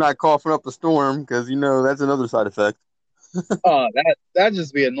long as you're not coughing up a storm, because that's another side effect. That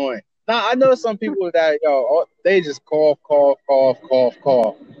just be annoying. Now I know some people that they just cough, cough, cough, cough,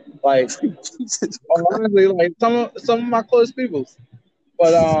 cough. Like Jesus. honestly, like some of my close people.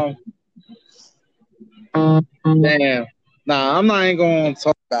 But damn. Nah, I'm not even gonna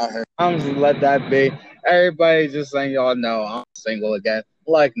talk about her. I'm just let that be. Everybody just saying y'all know I'm single again.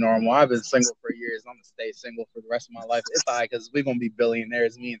 like normal. I've been single for years. I'm gonna stay single for the rest of my life. It's all right because we're gonna be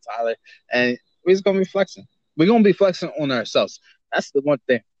billionaires, me and Tyler, and we're just gonna be flexing. We're gonna be flexing on ourselves. That's the one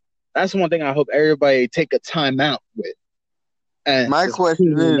thing. That's one thing I hope everybody take a time out with. And My just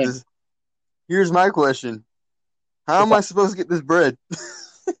question tune in. is, here's my question: how am I supposed to get this bread?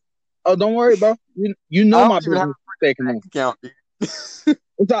 Oh, don't worry, bro. You know I my don't even have business is taking a off. bank account,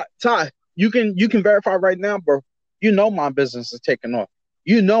 dude. Ty, you can verify right now, bro. You know my business is taking off.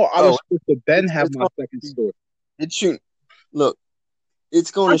 You know I was Oh, supposed to then have it's my going second to store. it's shoot. Look, it's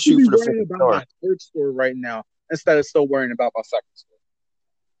going I to should shoot be for the worrying freaking about stars. my third store right now instead of still worrying about my second store.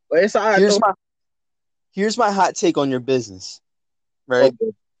 But it's all right Here's though. my hot take on your business, Oh right?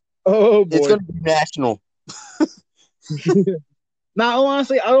 boy. Oh It's boy. going to be national. Now,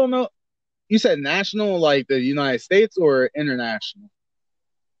 honestly, I don't know. You said national, like the United States, or international?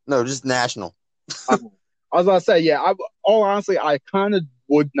 No, just national. I was about to say, yeah. All honestly, I kind of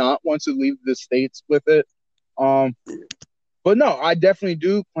would not want to leave the states with it. Um, but no, I definitely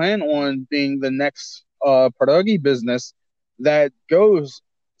do plan on being the next pierogi business that goes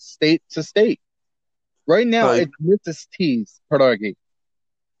state to state. Right now, Like, it's Mrs. T's pierogi.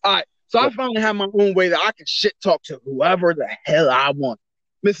 All right, so I finally have my own way that I can shit talk to whoever the hell I want.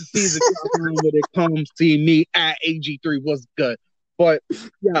 Mrs. T's is when it comes see me at AG3 was good, but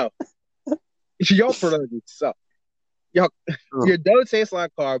yo, your pierogi suck. Yo, your dough tastes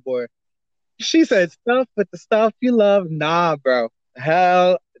like cardboard. She said stuff with the stuff you love. Nah, bro.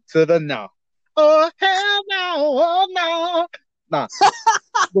 Hell to the no. Oh, hell no. Oh, no. Nah.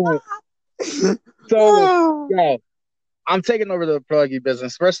 So, yo, I'm taking over the pierogi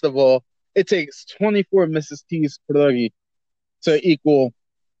business. First of all, it takes 24 Mrs. T's pierogi to equal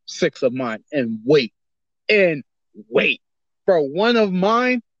 6 of mine. And wait. For one of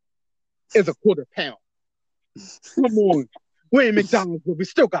mine is a quarter pound. Come on. We're in McDonald's, but we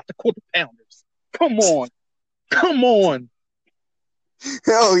still got the quarter pounders. Come on.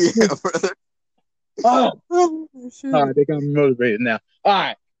 hell yeah, brother. Oh, Oh, all right, they got me motivated now. All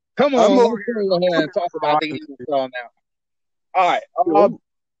right, come I'm on, let's over go ahead and talk about the here. NFL now. All right,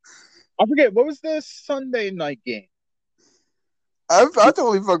 I forget what was the Sunday night game. I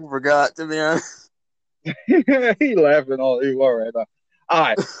totally fucking forgot, to be honest. He laughing all right now. All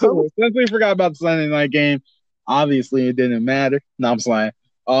right, so since we forgot about the Sunday night game, obviously it didn't matter. No, I'm saying,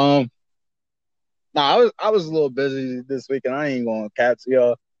 I was a little busy this week, and I ain't going to catch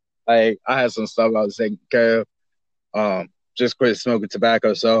y'all. Like I had some stuff I was taking care of. Just quit smoking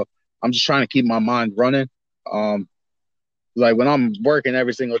tobacco, so I'm just trying to keep my mind running. Like when I'm working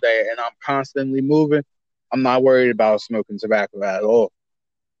every single day and I'm constantly moving, I'm not worried about smoking tobacco at all.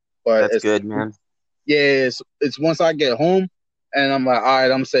 But That's good, man. yeah, it's once I get home and I'm like, all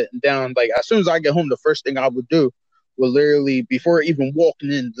right, I'm sitting down. Like as soon as I get home, the first thing I would do would literally, before even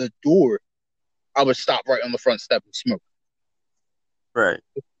walking in the door, I would stop right on the front step and smoke. Right.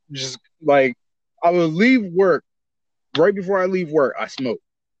 Just like I would leave work. Right before I leave work, I smoke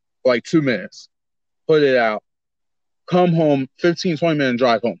for like 2 minutes, put it out, come home, 15, 20-minute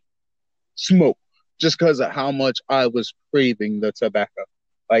drive home, smoke, just because of how much I was craving the tobacco.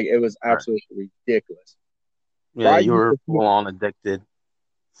 Like, it was absolutely ridiculous. Yeah, you were full on addicted.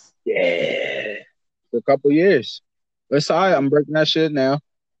 Yeah. For a couple years. But sorry, I'm breaking that shit now.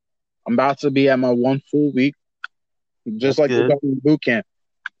 I'm about to be at my 1 full week. Just like the government boot camp.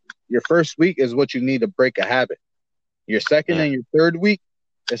 Your first week is what you need to break a habit. Your second and your third week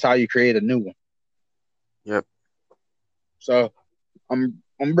is how you create a new one. Yep. So I'm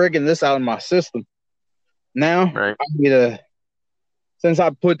breaking this out of my system. Now I need to, since I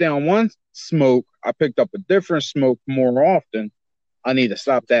put down one smoke, I picked up a different smoke more often. I need to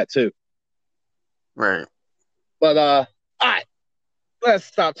stop that too. Right. But all right, let's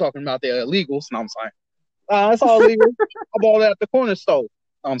stop talking about the illegals. No, I'm sorry. It's all legal. I bought it at the corner store.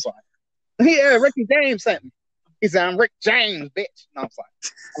 No, I'm sorry. Yeah, Ricky James sent me. He said, "I'm Rick James, bitch." No, I'm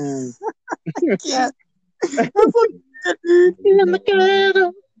sorry. Yeah.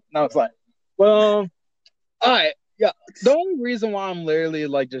 No, it's like, well, all right, yeah. The only reason why I'm literally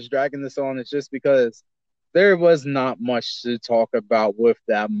like just dragging this on is just because there was not much to talk about with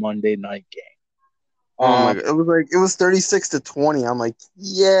that Monday night game. Oh my god, it was 36-20. I'm like,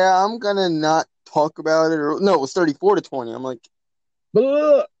 yeah, I'm gonna not talk about it. Or no, it was 34-20. I'm like, but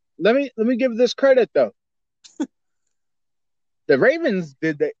look, let me give this credit though. The Ravens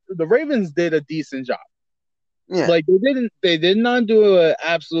did a decent job. Yeah. Like they did not do an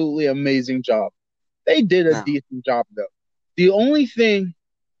absolutely amazing job. They did a decent job though. The only thing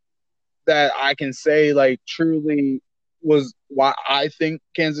that I can say like truly was why I think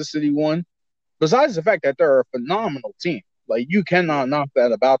Kansas City won, besides the fact that they're a phenomenal team. Like you cannot knock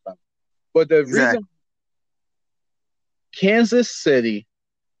that about them. But the Exactly. reason Kansas City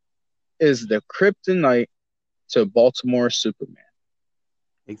is the kryptonite to Baltimore Superman.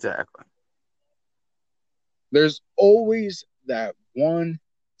 Exactly. There's always that one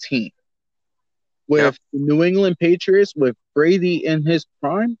team. Yep. With the New England Patriots, with Brady in his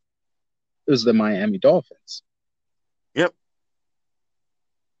prime, it was the Miami Dolphins. Yep.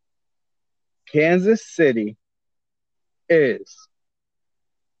 Kansas City is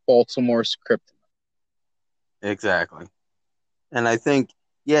Baltimore's kryptonite. Exactly. And I think,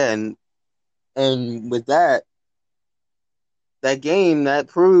 yeah, and with that game that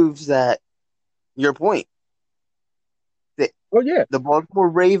proves that your point that Oh yeah, the Baltimore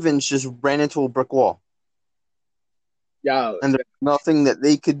Ravens just ran into a brick wall, yeah. and there's nothing that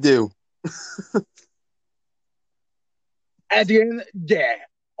they could do. At the end, yeah,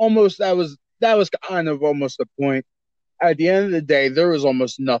 almost that was kind of almost the point. At the end of the day, there was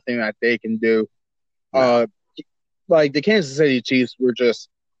almost nothing that they can do. No. Uh, like the Kansas City Chiefs were just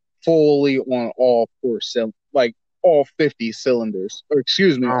fully on all like all 50 cylinders, or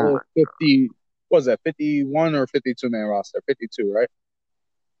excuse me, Oh all my, 50. Was that 51 or 52-man roster? 52, right?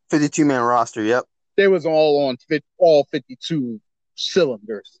 52-man roster. Yep. They was all on all 52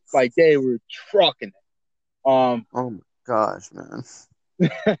 cylinders. Like they were trucking it. Oh my gosh, man. But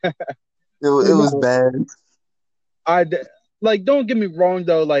It was no, bad. I like. Don't get me wrong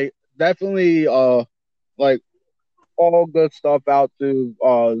though. Like definitely, like all good stuff out to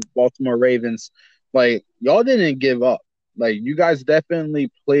Baltimore Ravens. Like y'all didn't give up. Like you guys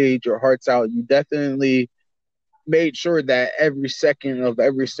definitely played your hearts out. You definitely made sure that every second of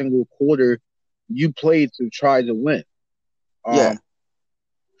every single quarter you played to try to win. Yeah. Um,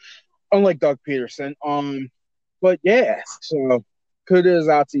 unlike Doug Peterson. But yeah, so kudos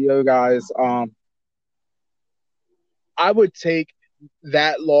out to you guys. I would take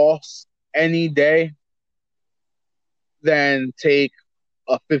that loss any day than take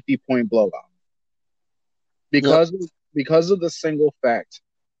a 50-point blowout Yep. because of the single fact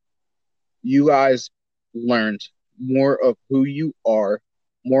you guys learned more of who you are,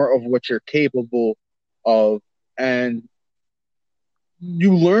 more of what you're capable of, and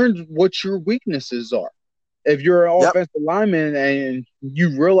you learned what your weaknesses are. If you're an Yep. offensive lineman and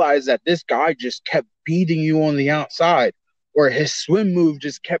you realize that this guy just kept beating you on the outside, or his swim move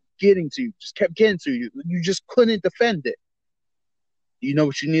just kept getting to you, you just couldn't defend it. You know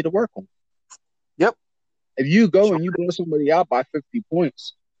what you need to work on. Yep. If you go and you blow somebody out by 50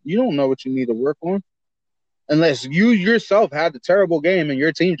 points, you don't know what you need to work on. Unless you yourself had a terrible game and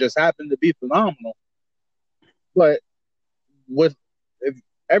your team just happened to be phenomenal. But with if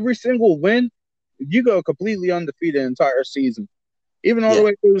every single win, you go completely undefeated the entire season, even all the Yeah.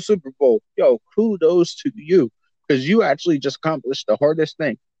 way through the Super Bowl. Yo, kudos to you because you actually just accomplished the hardest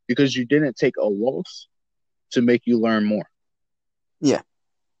thing because you didn't take a loss to make you learn more. Yeah.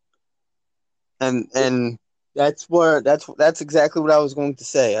 And that's exactly what I was going to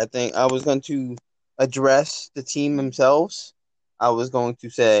say. I think I was going to address the team themselves. I was going to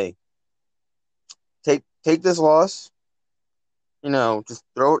say take this loss, just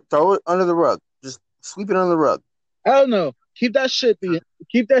throw it under the rug. Just sweep it under the rug. Hell no. Keep that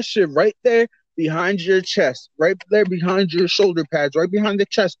shit right there behind your chest, right there behind your shoulder pads, right behind the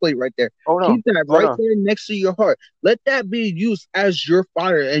chest plate right there. Hold on. Keep that Hold right on. there next to your heart. Let that be used as your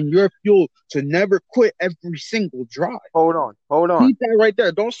fire and your fuel to never quit every single drive. Hold on. Hold on. Keep that right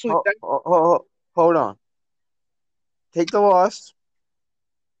there. Don't sweep that. Hold on. Take the loss,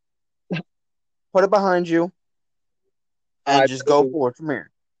 put it behind you, and I just go forward from here.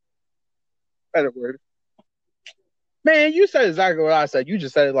 better word. Man, you said exactly what I said. You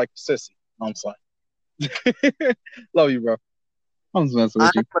just said it like a sissy. I'm sorry. Love you, bro. I'm just messing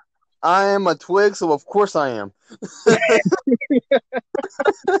with you. I am a twig, so of course I am.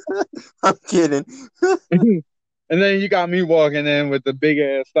 I'm kidding. And then you got me walking in with the big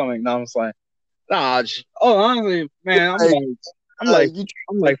ass stomach. Now I'm just like, nah. Honestly, man, Like, you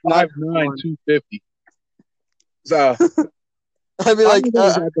I'm like not 5'9", 250. So I'd be like,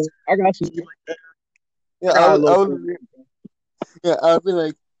 I got some. yeah, I got I would be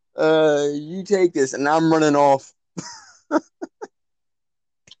like, you take this, and I'm running off.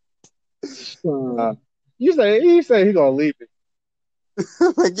 You say he gonna leave it.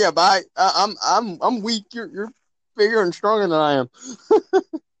 Like, yeah, but I'm weak. You're bigger and stronger than I am.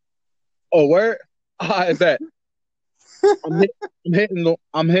 Oh, where? I bet. I'm hitting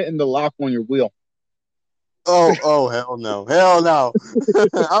the lock on your wheel. Oh, hell no, hell no!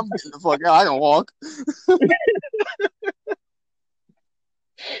 I'm getting the fuck out. I can walk.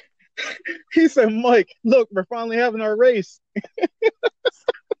 He said, Mike, look, we're finally having our race.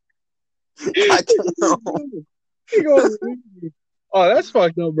 I don't know. He gonna leave me. Oh, that's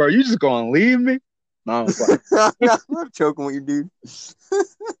fucked up, bro. You just gonna leave me? No, I'm playing. I'm joking with you, dude.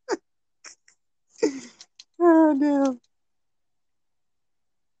 Oh, damn.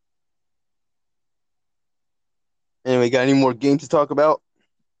 Anyway, got any more games to talk about?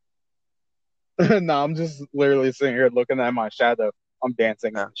 No, I'm just literally sitting here looking at my shadow. I'm dancing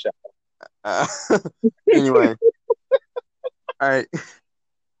in No. the shadow. Uh, anyway, all right.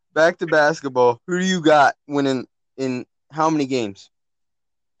 Back to basketball. Who do you got winning in how many games?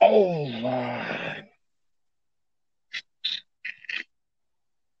 Oh my.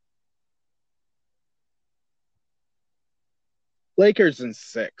 Lakers in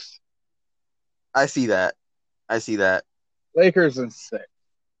 6. I see that. I see that. Lakers in 6.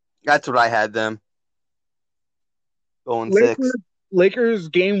 That's what I had them going Lakers 6. Lakers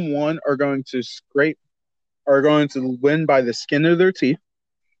game 1 are going to win by the skin of their teeth.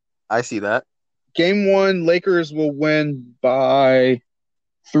 I see that. Game 1, Lakers will win by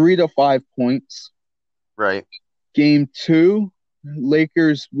 3 to 5 points. Right. Game 2,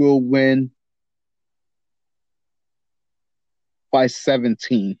 Lakers will win by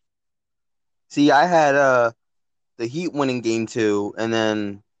 17. See, I had the Heat winning game 2, and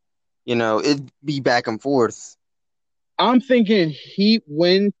then it'd be back and forth. I'm thinking Heat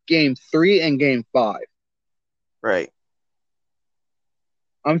win game 3 and game 5. Right.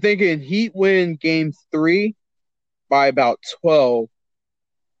 I'm thinking Heat win game 3 by about 12.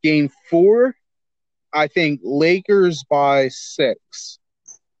 Game 4, I think Lakers by 6.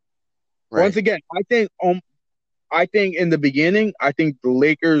 Right. Once again, I think in the beginning, I think the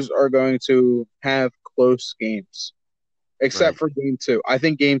Lakers are going to have close games, except Right. for game 2. I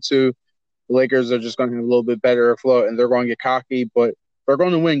think game 2, the Lakers are just going to have a little bit better afloat, and they're going to get cocky, but they're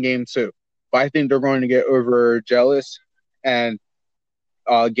going to win game 2. But I think they're going to get over jealous, and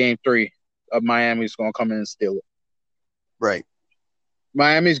game 3, Miami's going to come in and steal it. Right.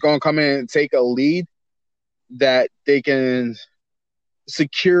 Miami's going to come in and take a lead that they can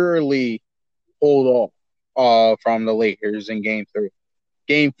securely hold off from the Lakers in game 3.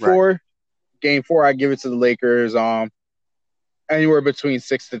 Game 4, Right. Game 4, I give it to the Lakers. Anywhere between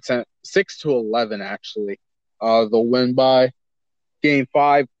 6 to 11 actually. They'll win by. Game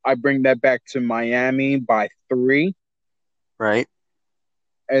 5, I bring that back to Miami by 3, Right.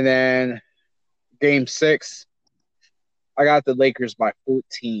 and then game 6, I got the Lakers by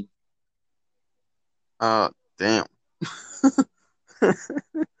 14. Damn.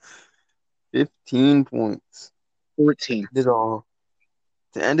 15 points. 14. Did all.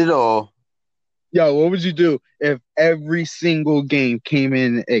 To end it all. Yo, what would you do if every single game came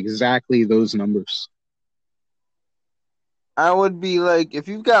in exactly those numbers? I would be like, if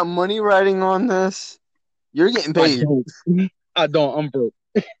you've got money riding on this, you're getting I paid. don't. I don't. I'm broke.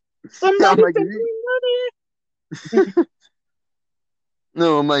 Somebody I'm like, send me money.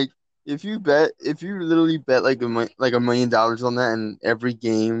 no, I'm like, if you literally bet like $1 million on that, and every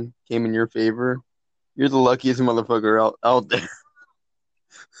game came in your favor, you're the luckiest motherfucker out there.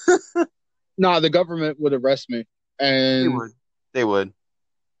 Nah, the government would arrest me, They and would. They would.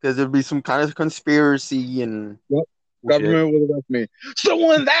 Because there'd be some kind of conspiracy and yep, shit. government would arrest me. So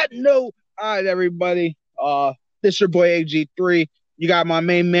on that note, all right, everybody. This your boy AG3. You got my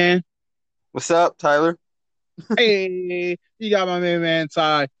main man. What's up, Tyler? Hey, you got my main man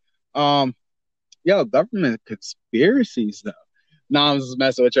Ty. Yo, government conspiracies though. Nah, I'm just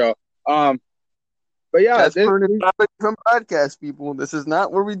messing with y'all. But yeah, That's per topic from podcast people. This is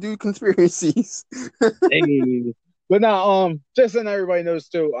not where we do conspiracies. hey. But now, just so everybody knows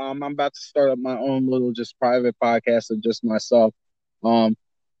too, I'm about to start up my own little just private podcast of just myself.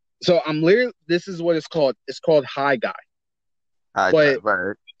 So I'm literally, this is what it's called. It's called Hi Guy. Right.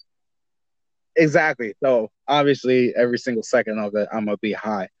 Exactly. So obviously, every single second of it, I'm gonna be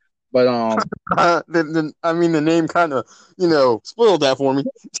high. But I mean, the name kind of spoiled that for me.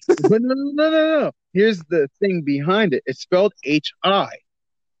 but no. Here's the thing behind it. It's spelled HI,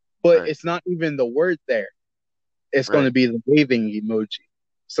 but Right. it's not even the word there. It's Right. going to be the waving emoji.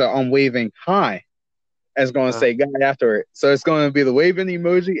 So I'm waving hi. And it's going to say guy after it. So it's going to be the waving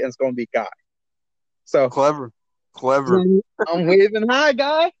emoji and it's going to be guy. So Clever. I'm waving hi,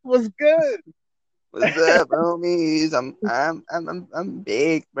 guy. What's good? What's up, homies? I'm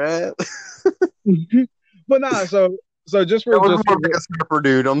big, bro. But nah, so just for That was just more like a surfer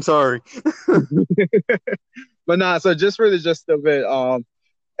dude. I'm sorry. but nah, so just for the gist of it,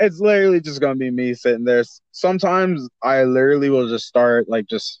 it's literally just gonna be me sitting there. Sometimes I literally will just start like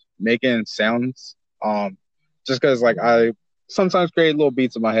just making sounds. Just because like sometimes create little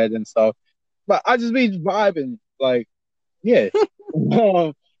beats in my head and stuff. But I just be vibing, like, yeah.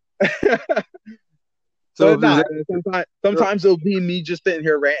 Um, So but if there's nah, sometimes it'll be me just sitting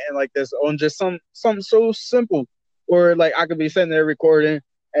here ranting like this on just something so simple, or like I could be sitting there recording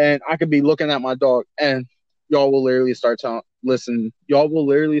and I could be looking at my dog, and y'all will literally start listen. Y'all will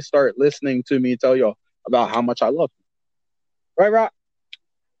literally start listening to me tell y'all about how much I love you. Right, Rock?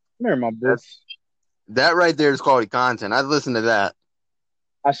 Come here, my boo. that right there is quality content. I'd listen to that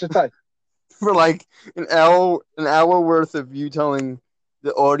I should tell you. for like an hour worth of you telling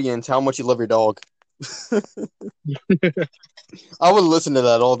the audience how much you love your dog. I would listen to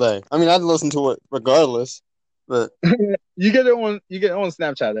that all day. I mean, I'd listen to it regardless, but You get on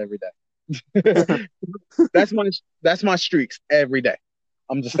Snapchat every day. that's my streaks every day.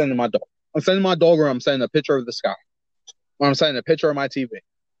 I'm just sending my dog. I'm sending my dog, or I'm sending a picture of the sky. Or I'm sending a picture of my TV.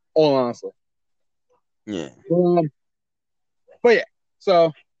 All honestly. yeah. But yeah,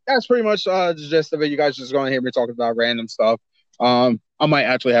 so that's pretty much the gist of it. You guys just going to hear me talking about random stuff. I might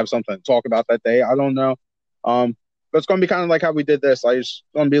actually have something to talk about that day. I don't know. But it's going to be kind of like how we did this. Like, it's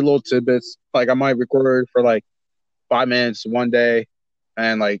going to be little tidbits. Like, I might record for like 5 minutes one day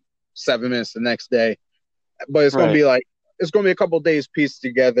and like 7 minutes the next day. But it's going to Right. be like, it's going to be a couple days pieced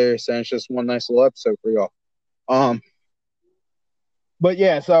together. So it's just one nice little episode for y'all. But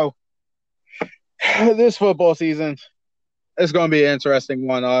yeah, so this football season, it's going to be an interesting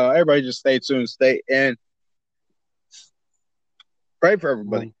one. Everybody just stay tuned, stay in, pray for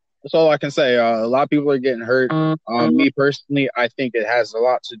everybody. That's all I can say. A lot of people are getting hurt. Me personally, I think it has a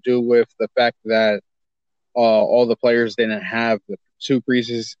lot to do with the fact that all the players didn't have the two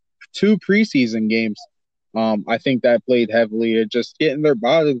preseason games. I think that played heavily at just getting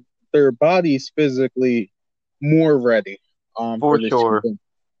their bodies physically more ready For for this sure. season.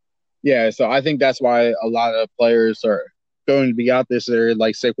 Yeah, so I think that's why a lot of players are going to be out this year,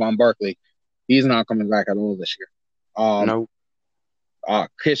 like Saquon Barkley. He's not coming back at all this year. No.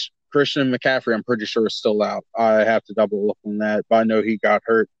 Christian McCaffrey, I'm pretty sure is still out. I have to double look on that, but I know he got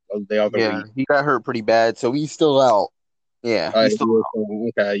hurt the other Yeah, week. he got hurt pretty bad, so he's still out. Yeah, he's still out.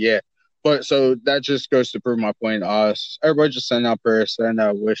 Okay, yeah. But so that just goes to prove my point. Everybody just send out prayers, send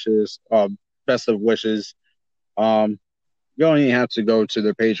out wishes, best of wishes. You don't even have to go to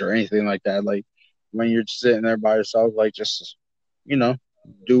their page or anything like that. Like when you're just sitting there by yourself, like just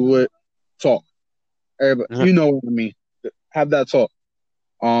do it, talk. Everybody, Yep. you know what I mean. Have that talk.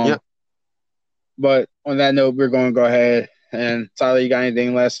 Yep. But on that note, we're going to go ahead and Tyler, you got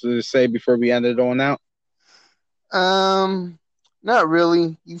anything less to say before we end it on out? Not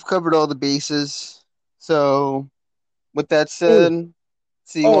really. You've covered all the bases. So, with that Oh, said,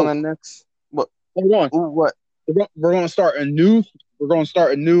 see you on oh, the next. What? hold on. Ooh, what? We're going to start a new. We're going to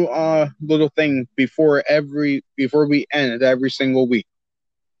start a new little thing before we end every single week.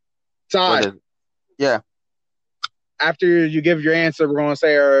 What Ty, is? Yeah. after you give your answer, we're going to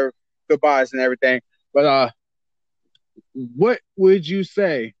say our goodbyes and everything. But what would you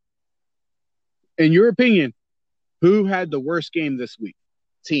say, in your opinion, who had the worst game this week?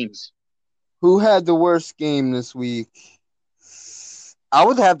 Teams. Who had the worst game this week? I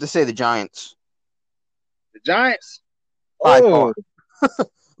would have to say the Giants The Giants. by Oh, far.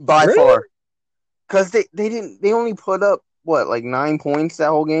 By really? far. Because they only put up what, like 9 points that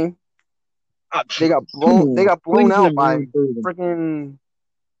whole game? They got Come blown they on. got blown out Cleveland by ran through them. freaking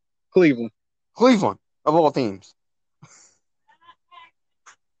Cleveland. Cleveland of all teams.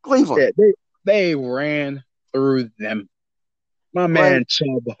 Cleveland. Yeah, they ran through them. My Like, man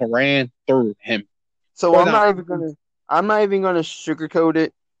Chubb ran through him. so But I'm not even gonna sugarcoat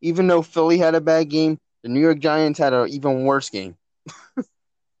it. Even though Philly had a bad game, the New York Giants had an even worse game.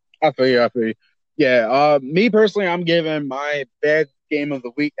 I feel you. I feel you. Yeah. Me personally, I'm giving my bad game of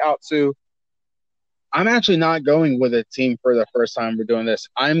the week out to. I'm actually not going with a team for the first time we're doing this.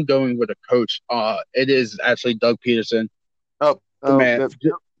 I'm going with a coach. It is actually Doug Peterson. Man,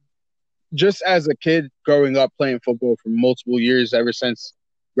 Yep. just as a kid growing up playing football for multiple years, ever since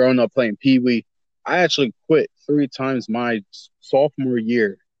growing up playing Pee Wee, I actually quit 3 times my sophomore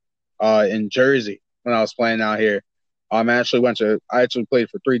year in Jersey when I was playing out here. I actually played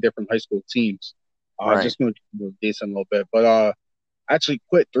for 3 different high school teams. I Right. just moved a decent little bit, but I actually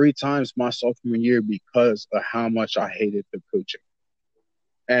quit 3 times my sophomore year because of how much I hated the coaching.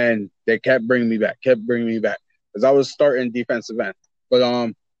 And they kept bringing me back, because I was starting defensive end. But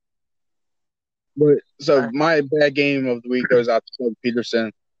so my bad game of the week goes out to Doug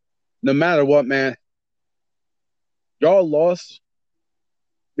Peterson. No matter what, man, y'all lost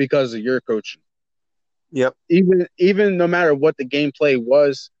because of your coaching. Yep. Even no matter what the gameplay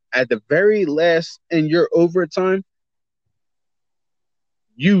was, at the very last in your overtime,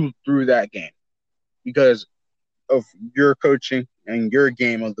 you through that game because of your coaching and your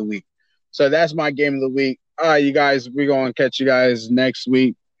game of the week. So that's my game of the week. All right, you guys, we're going to catch you guys next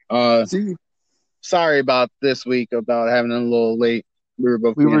week. See, Sorry about this week about having a little late. We were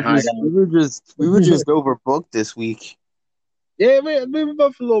both being high out. we were just overbooked this week. Yeah, we were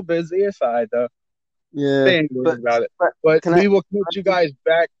both a little busy. It's all right, though. Yeah, They ain't worried about it. But we will catch you guys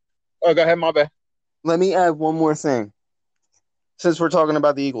back. Oh, go ahead, my bad. Let me add one more thing, since we're talking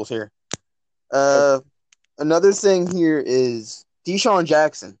about the Eagles here. Another thing here is Deshaun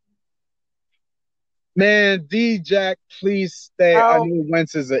Jackson. Man, D-Jack, please stay. I know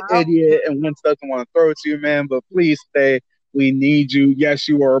Wentz is an idiot and Wentz doesn't want to throw it to you, man, but please stay. We need you. Yes,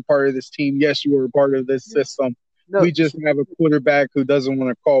 you are a part of this team. Yes, you are a part of this system. No, we just have a quarterback who doesn't want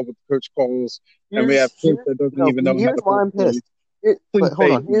to call what the coach calls, and we have coach that doesn't even know. Here's why I'm pissed. But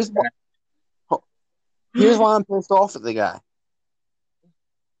hold on. Here's why I'm pissed off at the guy.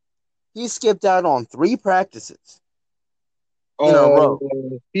 He skipped out on 3 practices in a row.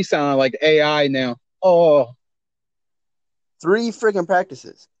 He sounded like AI now. Oh, 3 freaking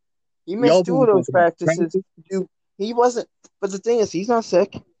practices. He missed 2 of those practices. He wasn't. But the thing is, he's not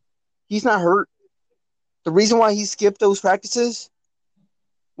sick. He's not hurt. The reason why he skipped those practices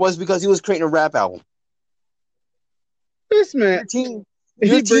was because he was creating a rap album. This man,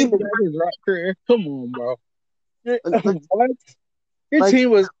 your team his rap career. Come on, bro. What? Your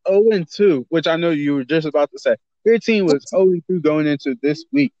team was 0-2, which I know you were just about to say. Your team was 0-2 going into this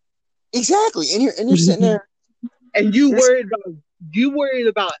week. Exactly, and you're sitting there, and you worried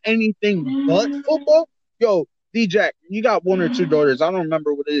about anything but football? Yo, D-Jack, you got 1 or 2 daughters. I don't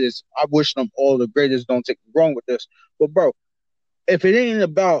remember what it is. I wish them all the greatest. Don't take me wrong with this, but bro, if it ain't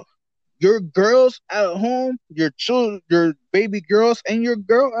about your girls at home, your children, your baby girls, and your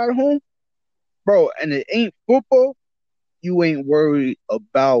girl at home, bro, and it ain't football, you ain't worried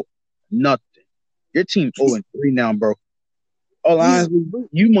about nothing. Your team 0-3 now, bro. Honestly,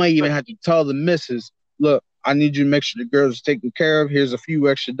 you might even have to tell the missus, look, I need you to make sure the girls are taken care of. Here's a few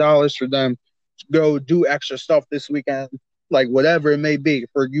extra dollars for them to go do extra stuff this weekend, like whatever it may be,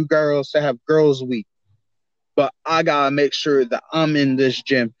 for you girls to have girls' week. But I got to make sure that I'm in this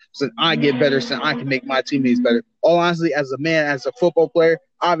gym so that I get better, so I can make my teammates better. All honestly, as a man, as a football player,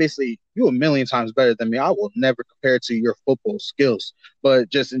 obviously, you're a million times better than me. I will never compare to your football skills. But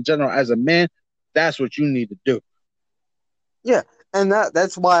just in general, as a man, that's what you need to do. Yeah, and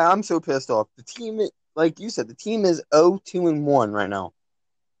that's why I'm so pissed off. The team, like you said, the team is 0-2-1 right now.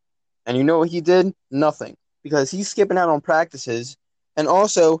 And you know what he did? Nothing. Because he's skipping out on practices. And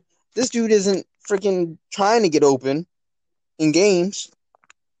also, this dude isn't freaking trying to get open in games.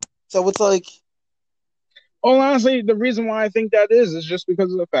 So it's like... honestly, the reason why I think that is just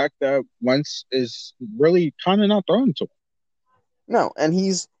because of the fact that Wentz is really kind of not throwing to him. No, and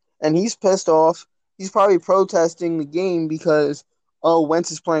he's pissed off. He's probably protesting the game because,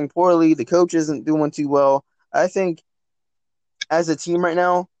 Wentz is playing poorly. The coach isn't doing too well. I think as a team right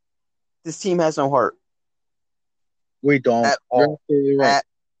now, this team has no heart. We don't. At all. Right. At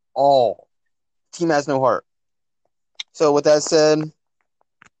all. Team has no heart. So with that said,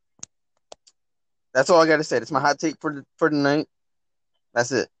 that's all I got to say. That's my hot take for tonight.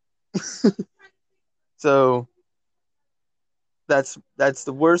 That's it. So that's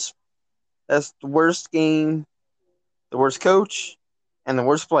the worst. That's the worst game, the worst coach, and the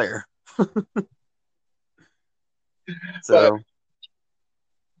worst player. So,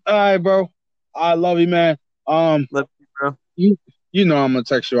 all right, bro. I love you, man. Love you, bro. You know I'm gonna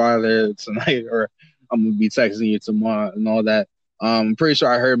text you out there tonight, or I'm gonna be texting you tomorrow and all that. I'm pretty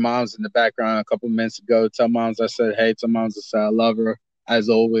sure I heard Moms in the background a couple minutes ago. Tell Moms I said hey. Tell Moms I said I love her as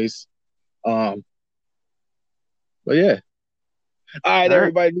always. But yeah. All right,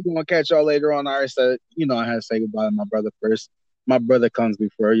 everybody. We're gonna catch y'all later on. I already said, I had to say goodbye to my brother first. My brother comes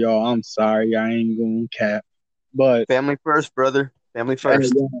before y'all. I'm sorry, I ain't gonna cap, but family first, brother. Family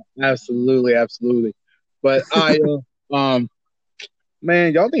first. Yeah, absolutely. But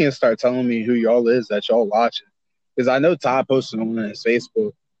man, y'all need to start telling me who y'all is that y'all watching, because I know Todd posted on his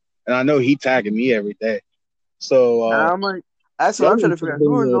Facebook, and I know he tagging me every day. So I'm like, that's what I'm trying to figure out.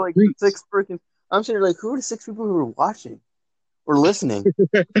 Who are the 6 freaking? I'm saying like, who are the 6 people who are watching or listening?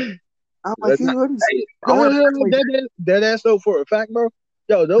 I'm like, that's so for a fact, bro.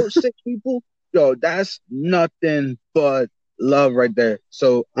 Yo, those 6 people, that's nothing but love right there.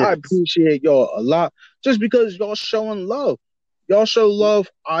 So I appreciate y'all a lot, just because y'all showing love. Y'all show love,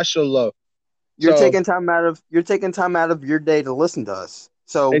 I show love. You're taking time out of your day to listen to us.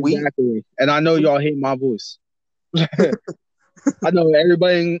 So exactly. And I know y'all hate my voice. I know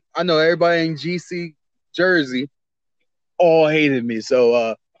everybody in GC Jersey all hated me.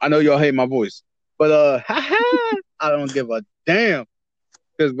 So I know y'all hate my voice. But I don't give a damn.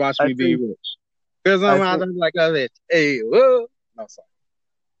 Because watch I me be think rich. Because I I'm out think there like a bitch. Hey, whoa. No,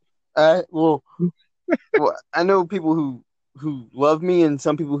 sorry. well, I know people who love me and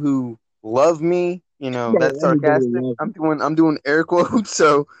some people who love me. You know, Bro, that's anybody sarcastic. loves me. I'm doing air quotes,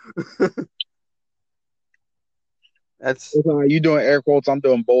 so that's It's all right. You doing air quotes, I'm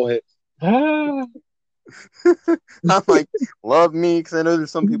doing bullshit. Ah. I'm like love me because I know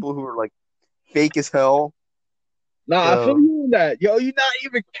there's some people who are like fake as hell. Nah, I feel So you on that. Yo, you're not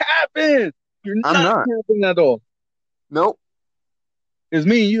even capping. You're I'm not not. capping at all. Nope. Because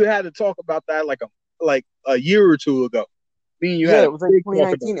me and you had to talk about that like a year or two ago. Me and you Yeah, had a it was like big talk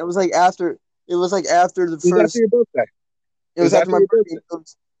about 2019. it. It was like after. It was like after the It was after first. your birthday. It It was was after after my your birthday.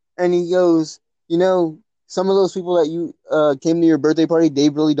 birthday. And he goes, you know, some of those people that you came to your birthday party, they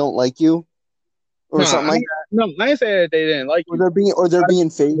really don't like you, or Nah, something like that, I ain't saying that they didn't like you. or they're I, being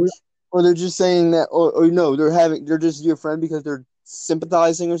fake, or they're just saying that, or no, they're just your friend because they're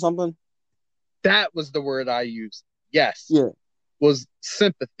sympathizing or something. that was the word I used. Yes, Yeah, was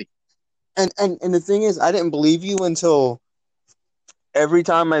sympathy. and the thing is, I didn't believe you until every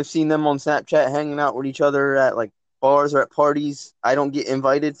time I've seen them on Snapchat hanging out with each other at like bars or at parties. I don't get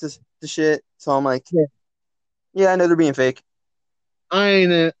invited to shit, so I'm like, Yeah. yeah, I know they're being fake.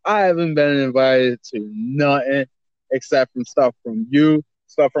 I haven't been invited to nothing except from stuff from you,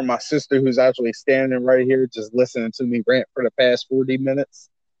 stuff from my sister who's actually standing right here just listening to me rant for the past 40 minutes.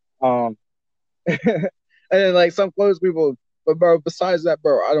 Um, and then like some close people, but bro, besides that,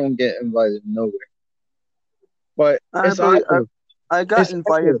 bro, I don't get invited nowhere. But I it's all right believe though. I got It's all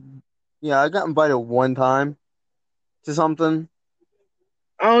invited. right. Yeah, I got invited one time to something.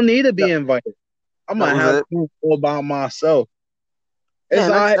 I don't need to That, be invited. I'm that gonna was have it. fun all by myself. Yeah, It's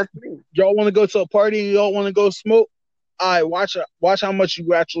and all right. that's me. Y'all want to go to a party? Y'all want to go smoke? All right, watch how much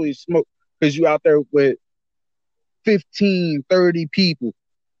you actually smoke because you out there with 15, 30 people.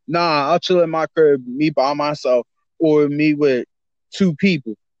 Nah, I'll chill at my crib, me by myself, or me with two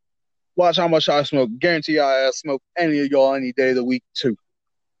people. Watch how much I smoke. Guarantee I smoke any of y'all any day of the week too.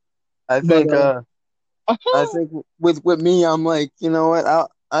 I But think I think with me, I'm like, you know what?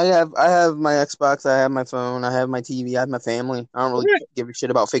 I have my Xbox, I have my phone, I have my TV, I have my family. I don't really right, give a shit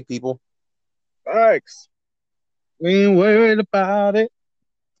about fake people. thanks. We ain't worried about it.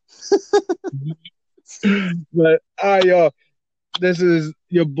 But y'all, this is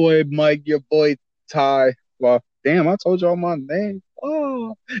your boy Mike, your boy Ty. Well, damn, I told y'all my name.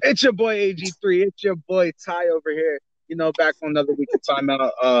 Oh, it's your boy AG3. It's your boy Ty over here. Back for another week of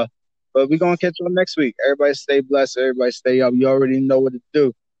timeout. But we're gonna catch you next week. Everybody stay blessed. Everybody stay up. You already know what to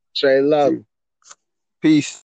do. Trade love. Peace.